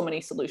are so many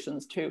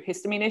solutions to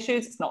histamine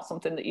issues. It's not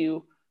something that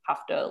you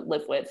have to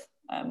live with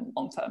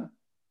long term.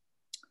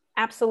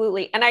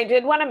 Absolutely. And I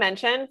did want to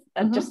mention,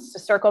 just to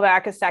circle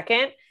back a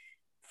second,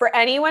 for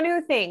anyone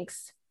who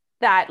thinks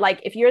that,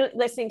 like, if you're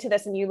listening to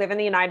this and you live in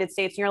the United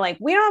States and you're like,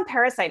 we don't have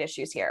parasite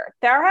issues here.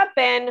 There have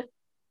been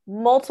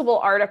multiple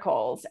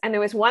articles. And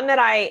there was one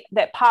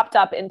that popped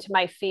up into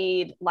my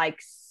feed like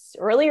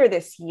earlier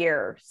this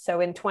year.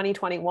 So in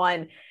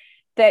 2021,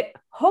 that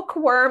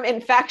hookworm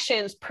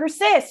infections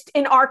persist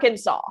in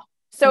Arkansas.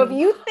 So if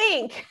you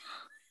think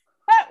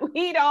that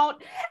we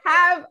don't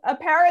have a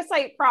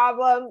parasite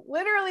problem,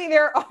 literally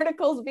there are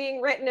articles being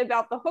written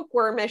about the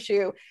hookworm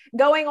issue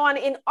going on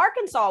in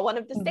Arkansas, one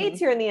of the states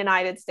here in the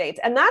United States.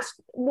 And that's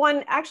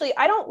one, actually,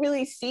 I don't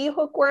really see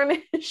hookworm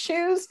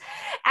issues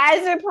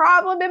as a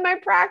problem in my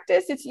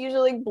practice. It's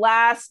usually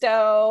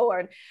blasto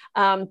or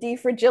D.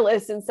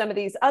 fragilis and some of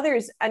these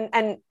others.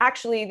 And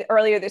actually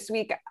earlier this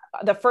week,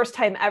 the first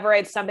time ever I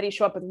had somebody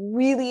show up with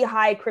really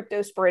high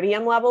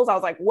cryptosporidium levels, I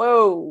was like,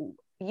 whoa,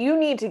 we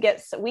need to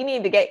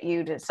get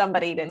you to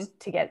somebody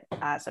to get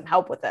some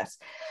help with this.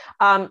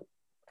 But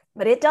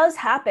it does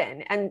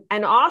happen.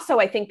 And also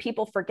I think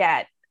people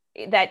forget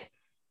that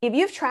if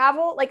you've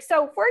traveled, like,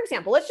 so for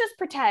example, let's just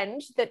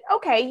pretend that,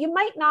 okay, you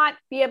might not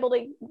be able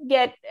to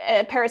get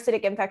a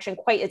parasitic infection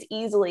quite as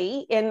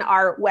easily in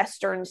our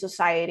Western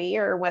society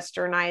or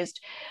westernized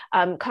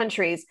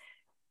countries.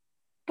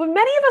 But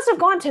many of us have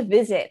gone to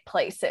visit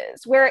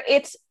places where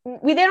they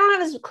don't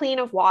have as clean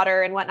of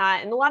water and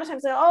whatnot. And a lot of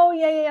times they're, oh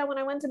yeah. When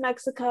I went to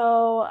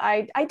Mexico,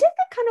 I did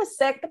get kind of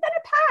sick, but then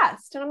it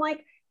passed. And I'm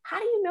like, how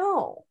do you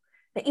know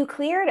that you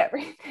cleared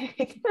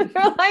everything?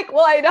 They're like,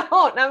 well, I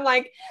don't. And I'm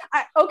like,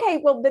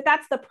 okay, well, but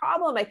that's the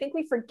problem. I think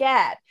we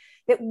forget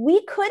that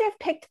we could have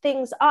picked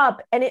things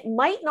up and it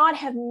might not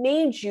have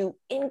made you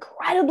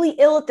incredibly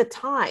ill at the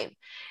time.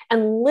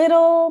 And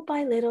little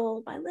by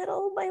little,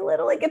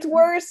 it gets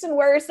worse and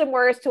worse and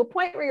worse to a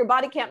point where your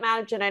body can't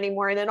manage it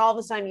anymore. And then all of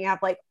a sudden you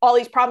have like all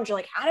these problems. You're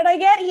like, how did I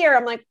get here?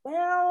 I'm like,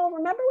 well,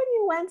 remember when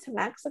you went to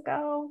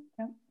Mexico?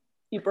 Yeah.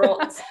 You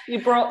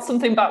brought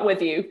something back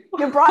with you.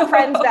 You brought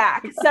friends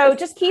back. So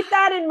just keep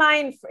that in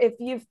mind if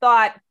you've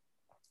thought,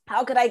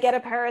 how could I get a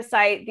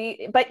parasite?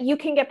 But you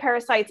can get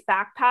parasites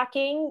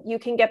backpacking. You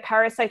can get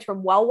parasites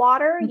from well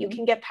water. Mm-hmm. You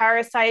can get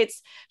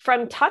parasites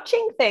from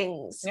touching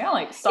things. Yeah,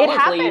 like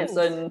salad leaves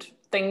and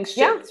things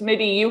shipped. Yeah.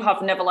 Maybe you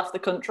have never left the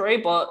country,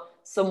 but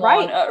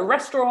someone at a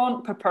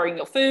restaurant preparing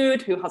your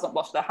food who hasn't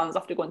washed their hands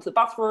after going to the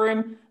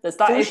bathroom. There's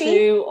that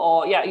issue.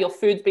 Or your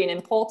food's being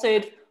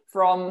imported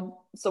from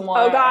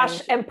somewhere. Oh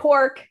gosh, and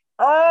pork.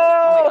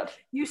 Oh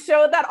you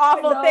showed that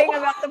awful thing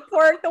about the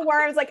pork, the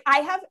worms. Like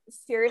I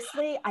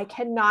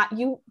cannot,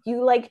 you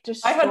like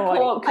destroy. I had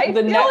pork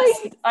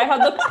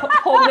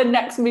the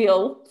next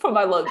meal for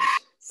my lunch.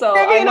 So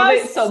I Vivian, love I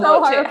it was so so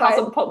much. It horrified.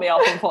 hasn't put me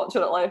off,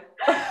 unfortunately.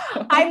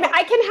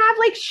 I can have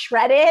like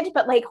shredded,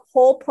 but like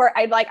whole pork.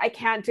 I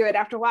can't do it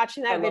after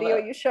watching that video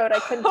you showed. I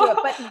couldn't do it.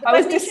 But I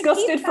was we should keep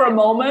disgusted for a that.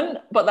 moment,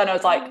 but then I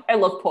was like, I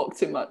love pork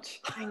too much.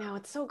 I know,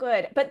 it's so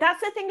good. But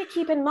that's the thing to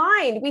keep in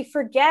mind. We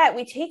forget,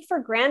 we take for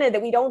granted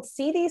that we don't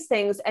see these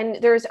things.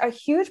 And there's a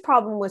huge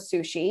problem with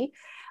sushi.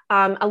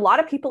 A lot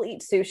of people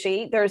eat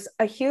sushi. There's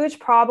a huge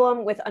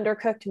problem with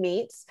undercooked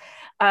meats.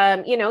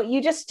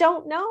 You just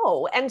don't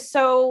know. And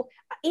so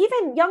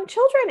even young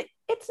children,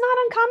 it's not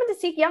uncommon to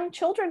see young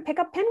children pick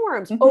up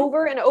pinworms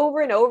over and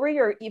over and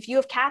over. If you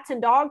have cats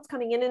and dogs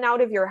coming in and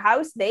out of your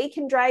house, they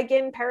can drag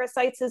in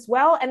parasites as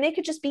well. And they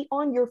could just be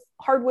on your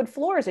hardwood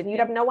floors and you'd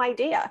have no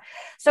idea.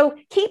 So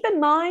keep in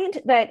mind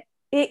that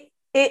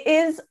it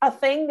is a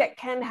thing that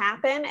can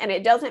happen, and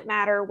it doesn't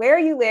matter where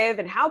you live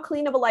and how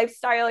clean of a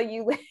lifestyle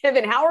you live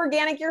and how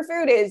organic your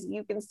food is,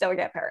 you can still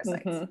get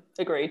parasites.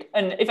 Agreed.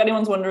 And if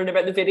anyone's wondering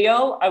about the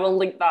video, I will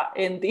link that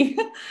in the,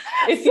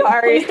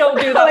 please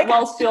don't do that like,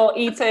 whilst you're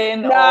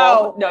eating.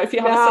 No, if you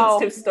have a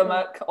sensitive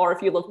stomach or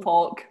if you love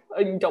pork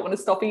and you don't want to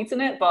stop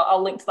eating it, but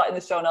I'll link to that in the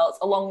show notes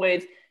along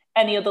with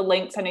any other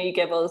links. I know you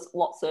give us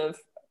lots of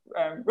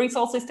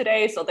resources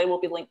today, so they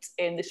will be linked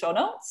in the show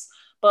notes.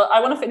 But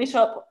I want to finish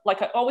up,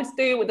 like I always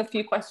do, with a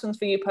few questions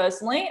for you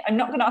personally. I'm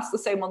not going to ask the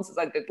same ones as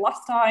I did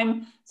last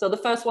time. So the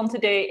first one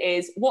today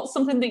is, what's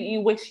something that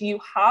you wish you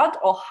had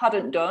or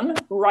hadn't done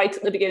right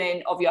at the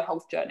beginning of your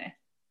health journey?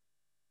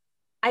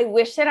 I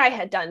wish that I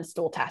had done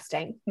stool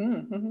testing.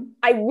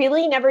 I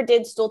really never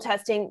did stool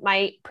testing.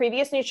 My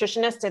previous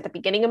nutritionist at the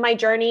beginning of my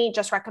journey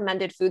just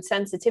recommended food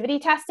sensitivity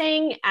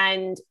testing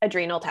and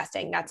adrenal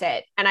testing. That's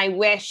it. And I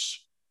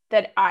wish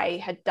that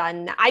I had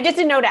done that. I just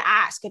didn't know to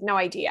ask, had no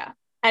idea.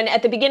 And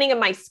at the beginning of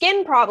my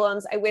skin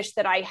problems, I wish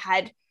that I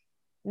had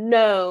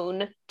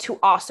known to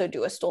also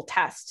do a stool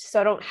test.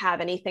 So I don't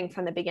have anything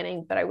from the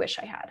beginning, but I wish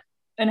I had.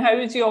 And how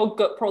is your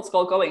gut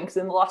protocol going? Because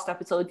in the last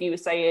episode, you were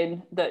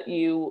saying that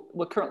you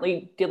were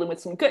currently dealing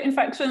with some gut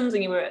infections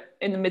and you were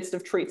in the midst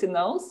of treating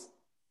those.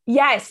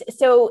 Yes.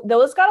 So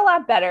those got a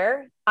lot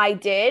better. I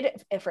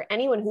did, for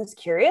anyone who's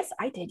curious,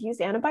 I did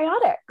use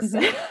antibiotics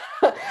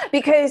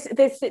because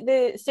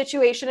the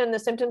situation and the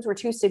symptoms were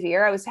too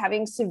severe. I was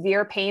having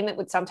severe pain that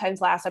would sometimes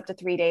last up to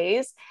 3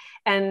 days.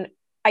 And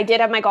I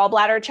did have my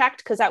gallbladder checked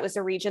because that was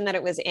the region that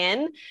it was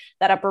in,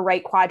 that upper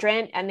right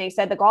quadrant. And they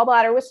said the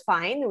gallbladder was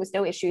fine. There was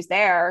no issues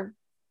there.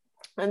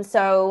 And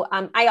so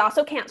I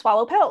also can't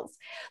swallow pills.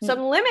 So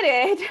I'm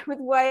limited with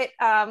what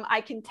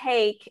I can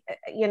take,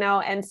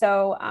 and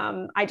so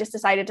I just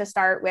decided to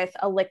start with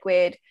a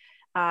liquid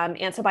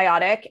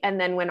antibiotic and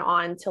then went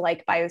on to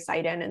like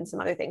Biocidin and some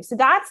other things. So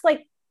that's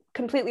like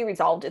completely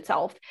resolved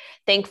itself,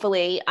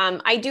 thankfully.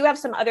 I do have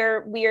some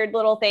other weird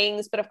little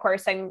things, but of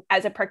course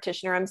as a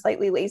practitioner, I'm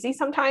slightly lazy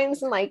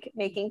sometimes and like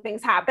making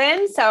things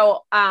happen.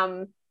 So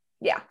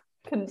yeah.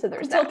 Can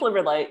totally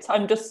relate.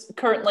 I'm just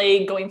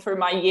currently going through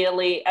my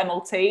yearly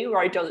MOT where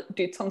I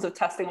do tons of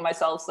testing on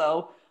myself.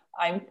 So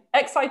I'm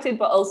excited,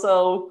 but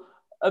also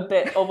a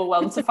bit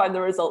overwhelmed to find the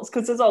results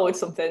because there's always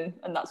something,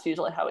 and that's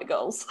usually how it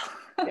goes.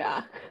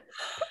 Yeah.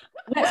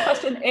 Next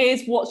question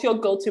is, what's your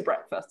go-to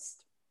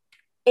breakfast?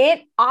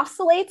 It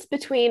oscillates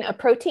between a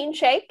protein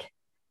shake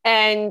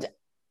and,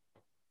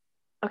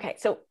 okay,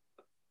 so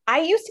I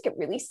used to get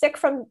really sick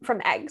from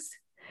eggs.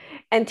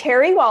 And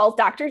Terry Walls,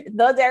 Dr.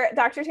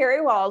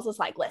 Terry Walls was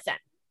like, listen,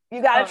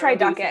 you got to try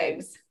duck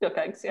eggs. Duck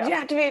eggs, yeah. You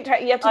have to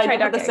try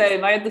duck eggs.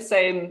 I had the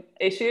same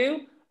issue.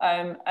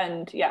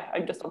 And yeah,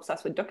 I'm just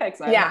obsessed with duck eggs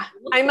now. Yeah,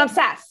 I'm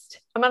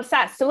obsessed.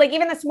 So like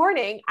even this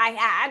morning, I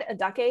had a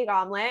duck egg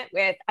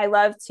omelet I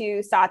love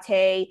to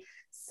saute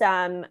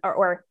some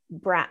or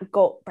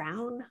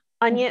brown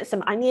onion,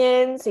 some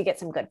onions. So you get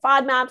some good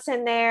FODMAPs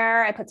in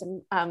there. I put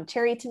some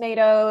cherry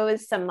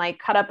tomatoes, some like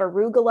cut up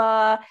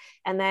arugula,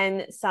 and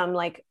then some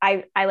like,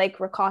 I like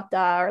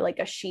ricotta or like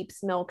a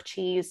sheep's milk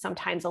cheese,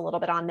 sometimes a little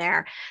bit on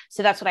there.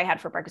 So that's what I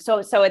had for breakfast.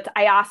 So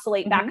I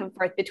oscillate back and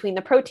forth between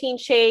the protein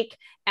shake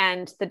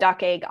and the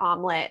duck egg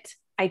omelet.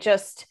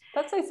 That's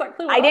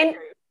exactly what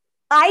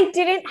I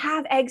didn't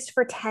have eggs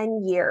for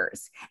 10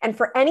 years. And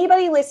for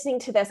anybody listening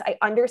to this, I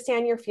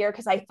understand your fear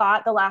because I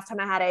thought the last time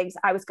I had eggs,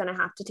 I was going to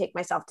have to take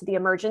myself to the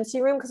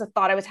emergency room because I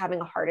thought I was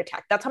having a heart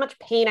attack. That's how much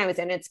pain I was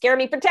in. It scared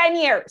me for 10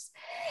 years.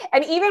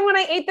 And even when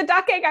I ate the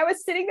duck egg, I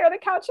was sitting there on the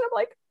couch and I'm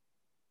like,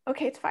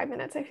 okay, it's 5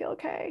 minutes. I feel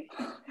okay.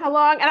 How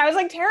long? And I was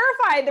like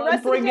terrified the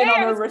rest of the day.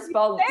 On a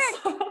response.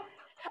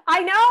 I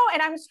know.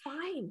 And I was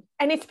fine.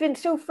 And it's been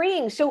so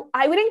freeing. So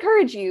I would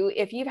encourage you,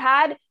 if you've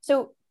had,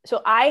 so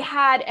I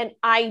had an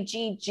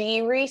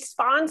IgG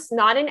response,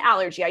 not an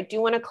allergy. I do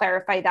want to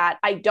clarify that.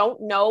 I don't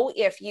know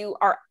if you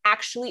are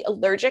actually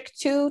allergic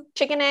to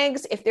chicken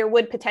eggs, if there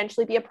would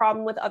potentially be a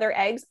problem with other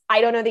eggs. I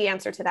don't know the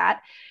answer to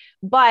that.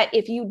 But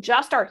if you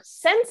just are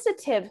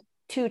sensitive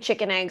to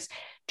chicken eggs,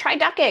 try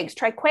duck eggs,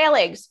 try quail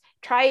eggs,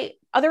 try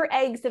other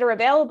eggs that are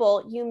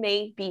available. You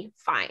may be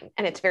fine.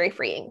 And it's very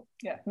freeing.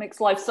 Yeah, makes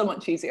life so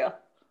much easier.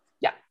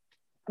 Yeah.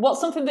 What's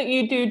something that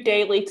you do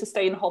daily to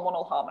stay in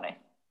hormonal harmony?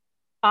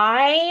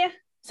 I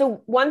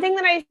So one thing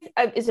that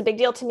is a big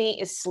deal to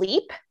me is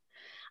sleep.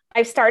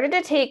 I've started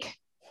to take,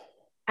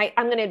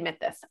 I'm going to admit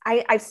this.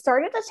 I've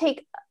started to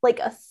take like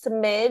a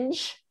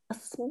smidge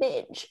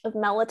of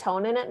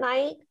melatonin at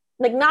night.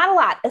 Like not a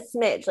lot, a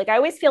smidge. Like I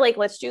always feel like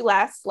let's do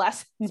less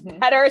is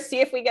better, see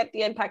if we get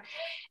the impact.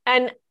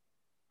 And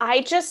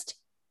I just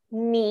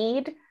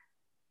need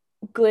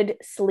good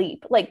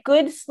sleep. Like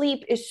good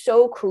sleep is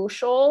so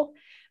crucial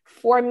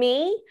for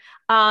me.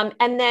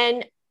 And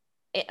then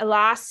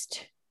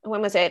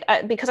when was it?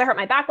 Because I hurt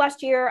my back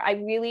last year, I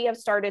really have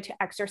started to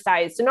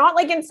exercise. So not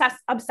like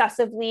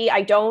obsessively. I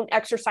used to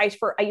exercise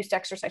for like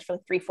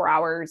 3-4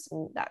 hours,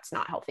 and that's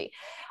not healthy.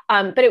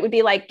 But it would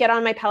be like get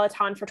on my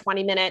Peloton for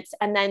 20 minutes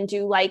and then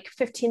do like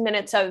 15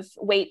 minutes of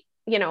weight,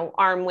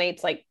 arm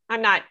weights. Like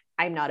I'm not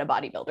a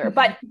bodybuilder,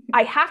 but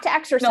I have to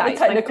exercise. Not the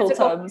technical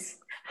terms.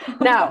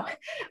 No,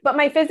 but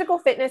my physical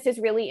fitness is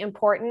really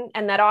important.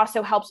 And that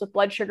also helps with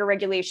blood sugar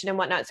regulation and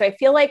whatnot. So I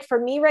feel like for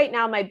me right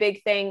now, my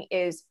big thing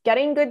is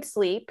getting good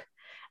sleep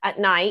at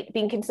night,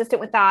 being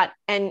consistent with that,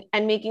 and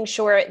making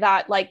sure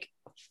that like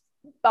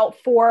about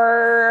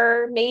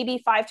 4,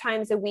 maybe 5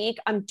 times a week,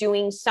 I'm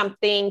doing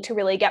something to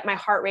really get my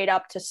heart rate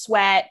up, to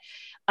sweat.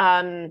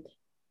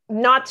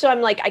 Not so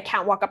I'm like, I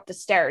can't walk up the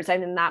stairs.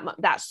 I'm in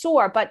that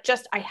sore, but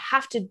just, I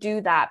have to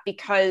do that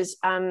because,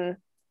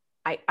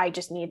 I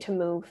just need to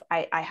move.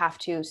 I have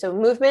to. So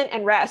movement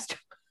and rest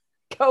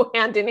go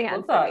hand in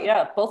hand.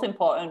 Yeah, both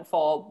important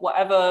for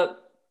whatever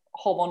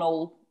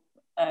hormonal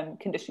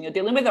condition you're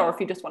dealing with, or if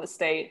you just want to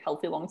stay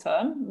healthy long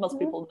term. Most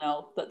people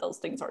know that those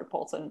things are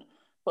important.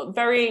 But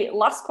very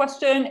last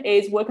question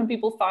is, where can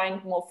people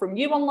find more from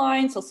you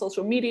online? So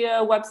social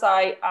media,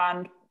 website,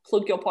 and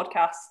plug your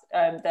podcast,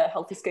 the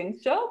Healthy Skin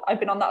Show.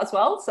 I've been on that as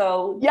well.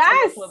 So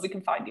yes, where we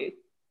can find you.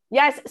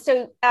 Yes.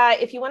 So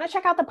if you want to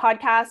check out the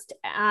podcast,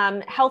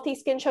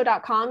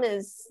 healthyskinshow.com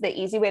is the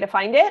easy way to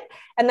find it.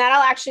 And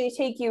that'll actually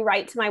take you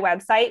right to my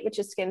website, which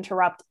is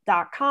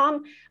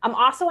skinterrupt.com. I'm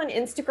also on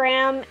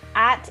Instagram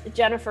at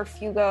Jennifer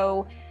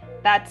Fugo.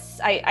 That's,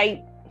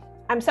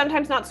 I'm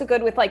sometimes not so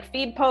good with like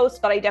feed posts,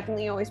 but I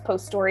definitely always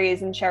post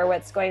stories and share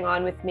what's going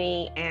on with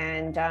me.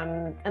 And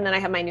then I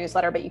have my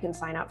newsletter, but you can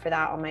sign up for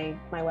that on my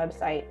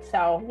website.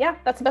 So yeah,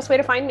 that's the best way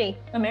to find me.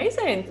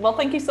 Amazing. Well,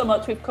 thank you so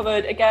much. We've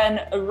covered,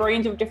 again, a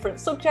range of different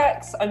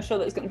subjects. I'm sure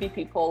there's going to be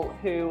people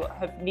who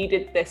have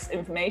needed this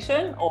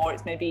information, or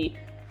it's maybe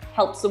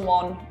helped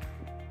someone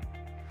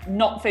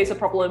not face a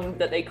problem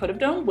that they could have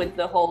done with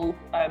the whole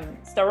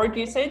steroid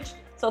usage.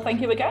 So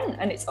thank you again.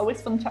 And it's always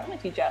fun chatting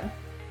with you, Jen.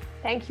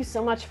 Thank you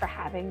so much for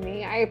having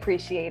me. I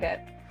appreciate it.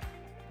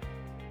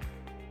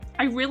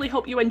 I really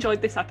hope you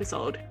enjoyed this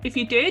episode. If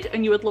you did,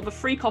 and you would love a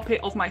free copy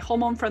of my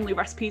hormone-friendly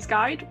recipes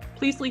guide,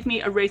 please leave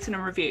me a rating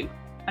and review,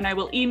 and I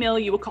will email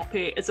you a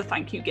copy as a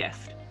thank you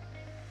gift.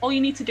 All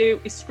you need to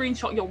do is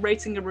screenshot your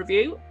rating and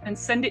review and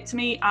send it to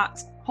me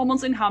at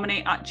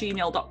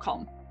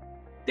hormonesinharmony@gmail.com.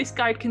 This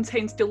guide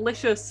contains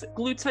delicious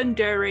gluten,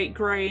 dairy,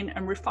 grain,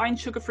 and refined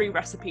sugar-free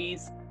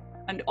recipes,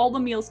 and all the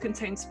meals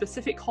contain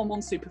specific hormone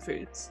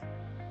superfoods.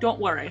 Don't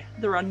worry,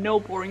 there are no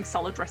boring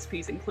salad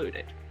recipes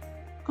included.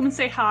 Come and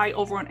say hi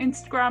over on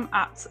Instagram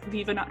at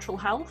Viva Natural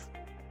Health,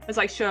 as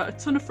I share a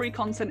ton of free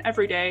content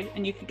every day,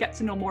 and you can get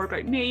to know more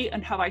about me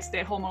and how I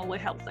stay hormonally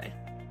healthy.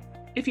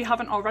 If you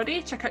haven't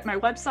already, check out my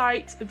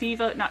website,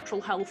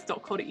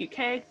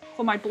 vivanaturalhealth.co.uk,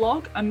 for my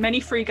blog and many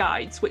free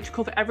guides which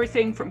cover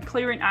everything from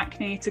clearing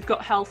acne to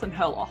gut health and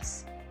hair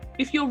loss.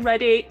 If you're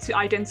ready to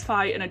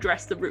identify and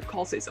address the root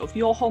causes of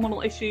your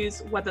hormonal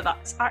issues, whether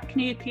that's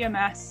acne,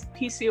 PMS,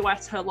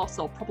 PCOS, hair loss,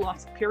 or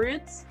problematic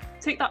periods,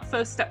 take that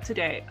first step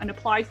today and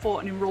apply for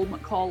an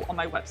enrollment call on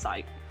my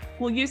website.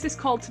 We'll use this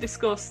call to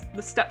discuss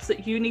the steps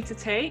that you need to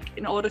take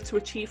in order to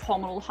achieve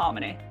hormonal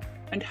harmony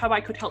and how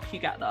I could help you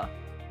get there.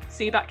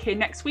 See you back here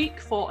next week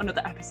for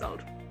another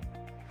episode.